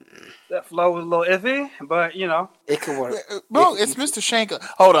 That flow was a little iffy, but you know. It could work. Bro, it's Mr. Shanklin.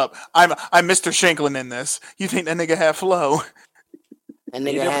 Hold up. I'm Mr. Shanklin in this. You think that nigga had flow? That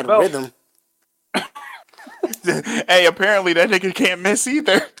nigga had rhythm. Hey, apparently that nigga can't miss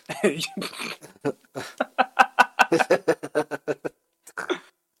either.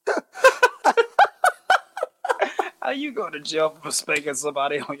 How you go to jail for spanking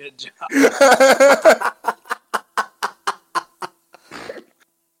somebody on your job?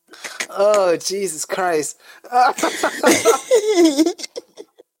 Oh, Jesus Christ.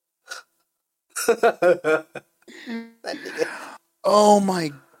 Oh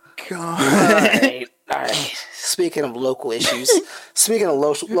my god. All right. Speaking of local issues, speaking of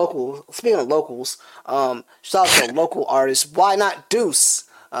locals, shout out to a local artist. Why not Deuce?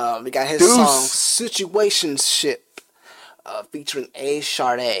 We got his Deuce. song "Situationship," featuring A.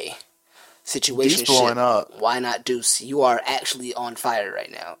 Sade. Deuce blowing Situationship. up. Why not Deuce? You are actually on fire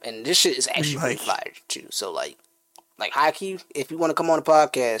right now, and this shit is actually Like- pretty fire too. So like high key, if you want to come on the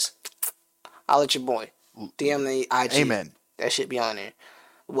podcast, I'll let your boy DM the IG. Amen. That shit be on there.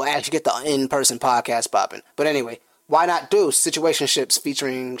 We'll actually get the in-person podcast popping. But anyway, why not do Situationships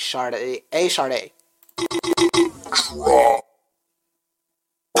featuring Sade? A. Sade. Have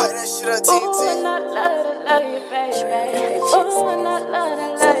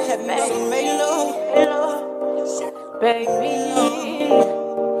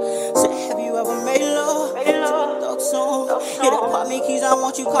you ever made love? Dog song. Hit up pop me keys, I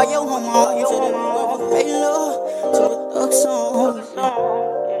want you call your home. Have you ever made love to a dog song?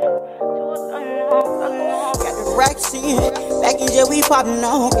 Got the racks in, back in jail we poppin'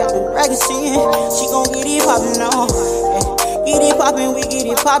 on. Got the racks in, she gon' get it poppin' on. Yeah. Get it poppin', we get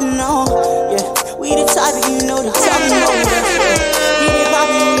it poppin' on. Yeah, we the topic, you know the topic. Get it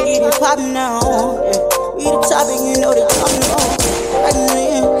poppin', we get it poppin' on. Yeah, we the topic, you know the topic.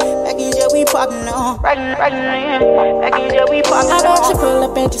 Back in jail we poppin' on. Back in jail we poppin' on. How about you pull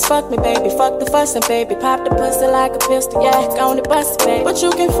up and just fuck me, baby? Fuck the fussin', baby. Pop the pussy like a pistol, yeah. Go on the bust it, baby. But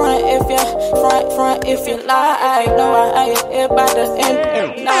you can front if you front if you lie. No, I ain't here by the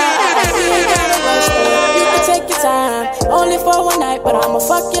end. Nah, we ain't gotta rush, but you can take your time. Only for one night, but I'ma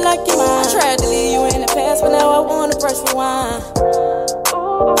fuck you like you're mine. I tried to leave you in the past, but now I wanna press rewind.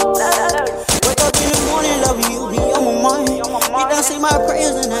 Wake up in the morning, loving you be on my mind. You done say my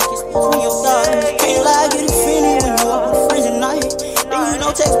prayers and I can still when you're dying. Can't lie, get a feeling when you up with friends at night. Then you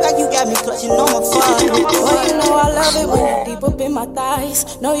know text back, you got me clutching on my fire. Well, you know I love it when you deep up in my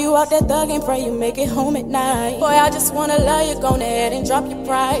thighs. Know you out there thugging, pray you make it home at night. Boy, I just wanna love you, go ahead and drop your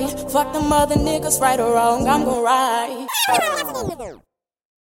pride. Fuck them other niggas, right or wrong, I'm gon' ride.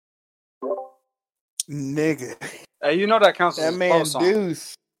 Nigga. Hey, you know that counts as That a man slow song.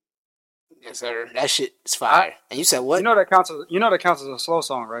 Deuce. Yes, sir. That shit is fire. And you said what? You know that counts as a slow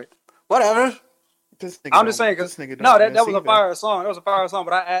song, right? Whatever. I'm just saying because that was a fire song. That was a fire song.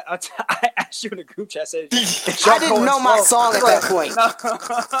 But I asked you in the group chat. Said I didn't know my song at that point.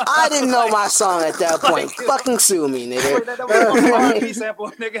 I didn't know my song at that point. Fucking sue me, nigga. That was a R&B sample,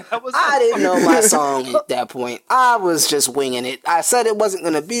 nigga. I didn't know my song at that point. I was just winging it. I said it wasn't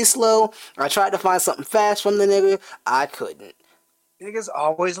gonna be slow. I tried to find something fast from the nigga. I couldn't. Niggas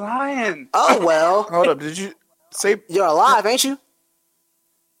always lying. Oh well. Hold up. Did you say you're alive? Ain't you?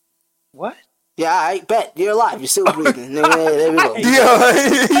 What? Yeah, I bet you're alive. You're still breathing. Nigga, there we go. Yeah,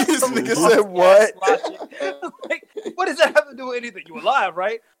 this nigga said what? Like, what does that have to do with anything? You alive,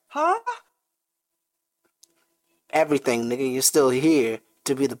 right? Huh? Everything, nigga. You're still here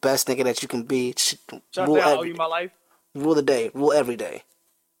to be the best nigga that you can be. Trying to say I owe you my life? Rule the day. Rule every day.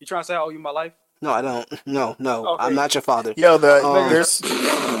 You trying to say I owe you my life? No, I don't. No. Okay. I'm not your father. Yo, there's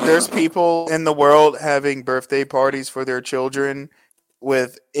people in the world having birthday parties for their children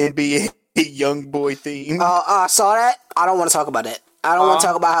with NBA young boy theme. I saw that. I don't want to talk about that. I don't want to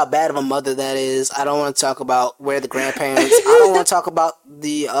talk about how bad of a mother that is. I don't want to talk about where the grandparents. I don't want to talk about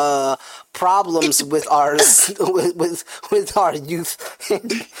the problems with our with our youth and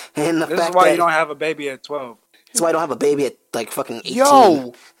the This fact is why that you don't have a baby at 12. That's why I don't have a baby at like fucking 18.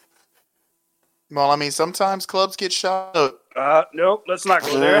 Yo. Well, I mean, sometimes clubs get shot up. Nope. Let's not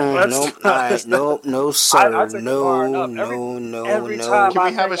go there. Nope. All right. No, sir. I take the bar No. enough. Every No. time Can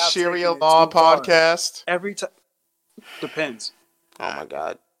we have a Sharia law podcast? Every time. Depends. Oh my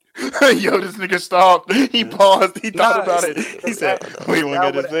god. Yo, this nigga stopped. He paused. He thought about it. this He said, "We want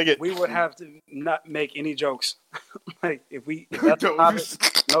to get this nigga." We would have to not make any jokes. Like if that's the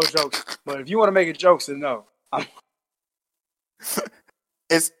topic, no jokes. But if you want to make it jokes, then no.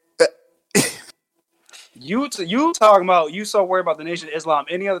 It's you talking about you so worried about the Nation of Islam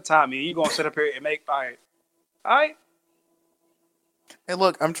any other time, man. You gonna sit up here and make all right. Hey,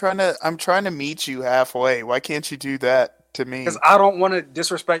 look, I'm trying to meet you halfway. Why can't you do that to me? Because I don't want to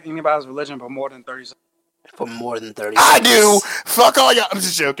disrespect anybody's religion for more than 30 seconds. For more than 30 I seconds. do. Fuck all y'all. I'm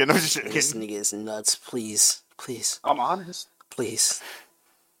just joking. This nigga is nuts. Please. I'm honest. Please.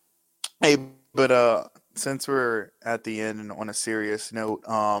 Hey, but since we're at the end and on a serious note,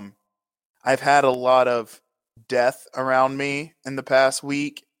 I've had a lot of death around me in the past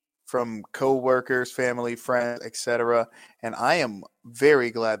week from co-workers, family, friends, etc. And I am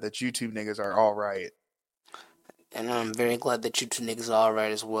very glad that you two niggas are all right. And I'm very glad that you two niggas are all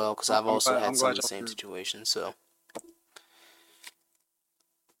right as well, because I've also had some of the same situations. So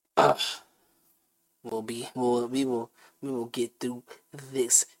we will get through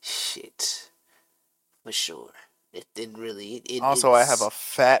this shit for sure. Also, I have a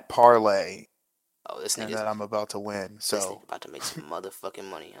fat parlay. Oh, this nigga that I'm about to win. So this nigga about to make some motherfucking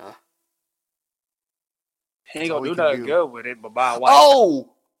money, huh? He ain't gonna do nothing good with it, but buy a wife.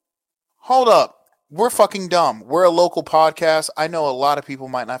 Oh, hold up. We're fucking dumb. We're a local podcast. I know a lot of people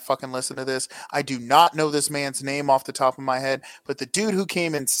might not fucking listen to this. I do not know this man's name off the top of my head, but the dude who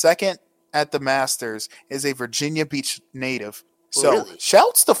came in second at the Masters is a Virginia Beach native. So, really?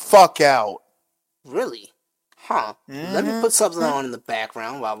 Shouts the fuck out. Really? Huh. Mm-hmm. Let me put something on in the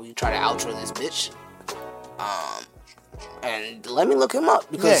background while we try to outro this bitch. And let me look him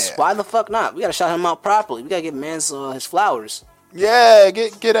up, because why the fuck not? We gotta shout him out properly. We gotta give man his flowers. Yeah,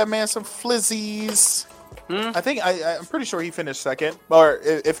 get that man some flizzies. I think I'm pretty sure he finished second, or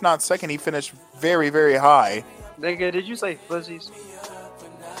if not second, he finished very, very high. Nigga, did you say flizzies?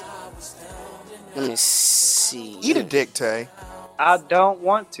 Let me see. Eat a dick, Tay. I don't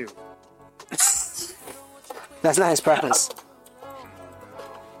want to. That's not his preference.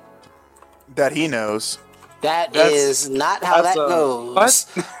 That he knows. That's not how that goes. What?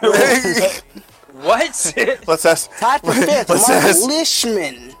 What? Let's ask. Tied for fifth, Mark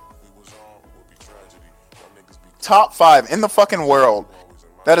Lishman. Top 5 in the fucking world.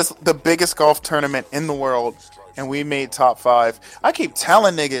 That is the biggest golf tournament in the world, and we made top 5. I keep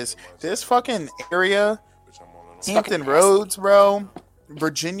telling niggas, this fucking area, Hampton Roads, bro,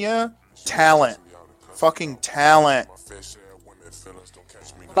 Virginia, talent. Fucking talent.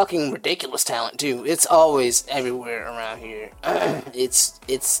 Fucking ridiculous talent, too. It's always everywhere around here. It's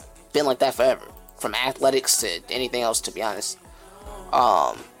been like that forever. From athletics to anything else, to be honest.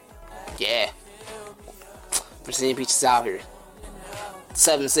 Yeah. Virginia Beach is out here.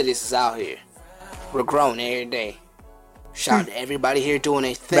 7 cities is out here. We're growing every day. Shout out to everybody here doing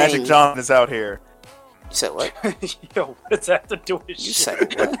a thing. Magic Johnson is out here. You said what? Yo, what does that have to do with you shit? You said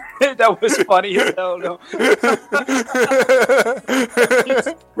what? That was funny as hell, no.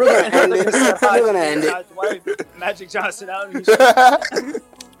 We're gonna end it. Magic Johnson out here.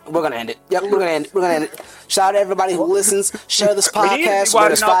 We're gonna end it. Yep, we're gonna end it. Shout out to everybody who listens. Share this podcast.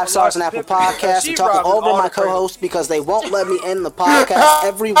 Rate us 5 stars on Apple Podcasts. I'm talking over my co-hosts because they won't let me end the podcast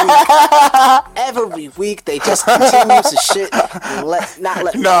every week. Every week they just continue to shit and not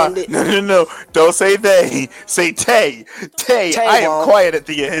let me end it. No. Don't say they. Say Tay. Tay, I am quiet at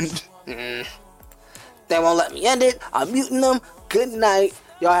the end. They won't let me end it. I'm muting them. Good night.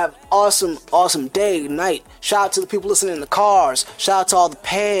 Y'all have awesome day, night. Shout out to the people listening in the cars. Shout out to all the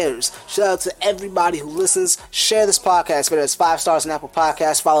pairs. Shout out to everybody who listens. Share this podcast. Whether it's 5 stars on Apple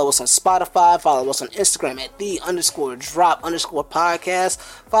Podcasts. Follow us on Spotify. Follow us on Instagram at _drop_podcast.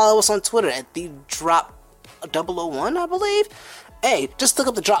 Follow us on Twitter at _drop001, I believe. Hey, just look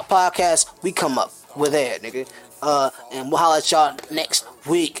up the Drop Podcast. We come up. We're there, nigga. And we'll holler at y'all next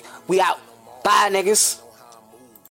week. We out. Bye, niggas.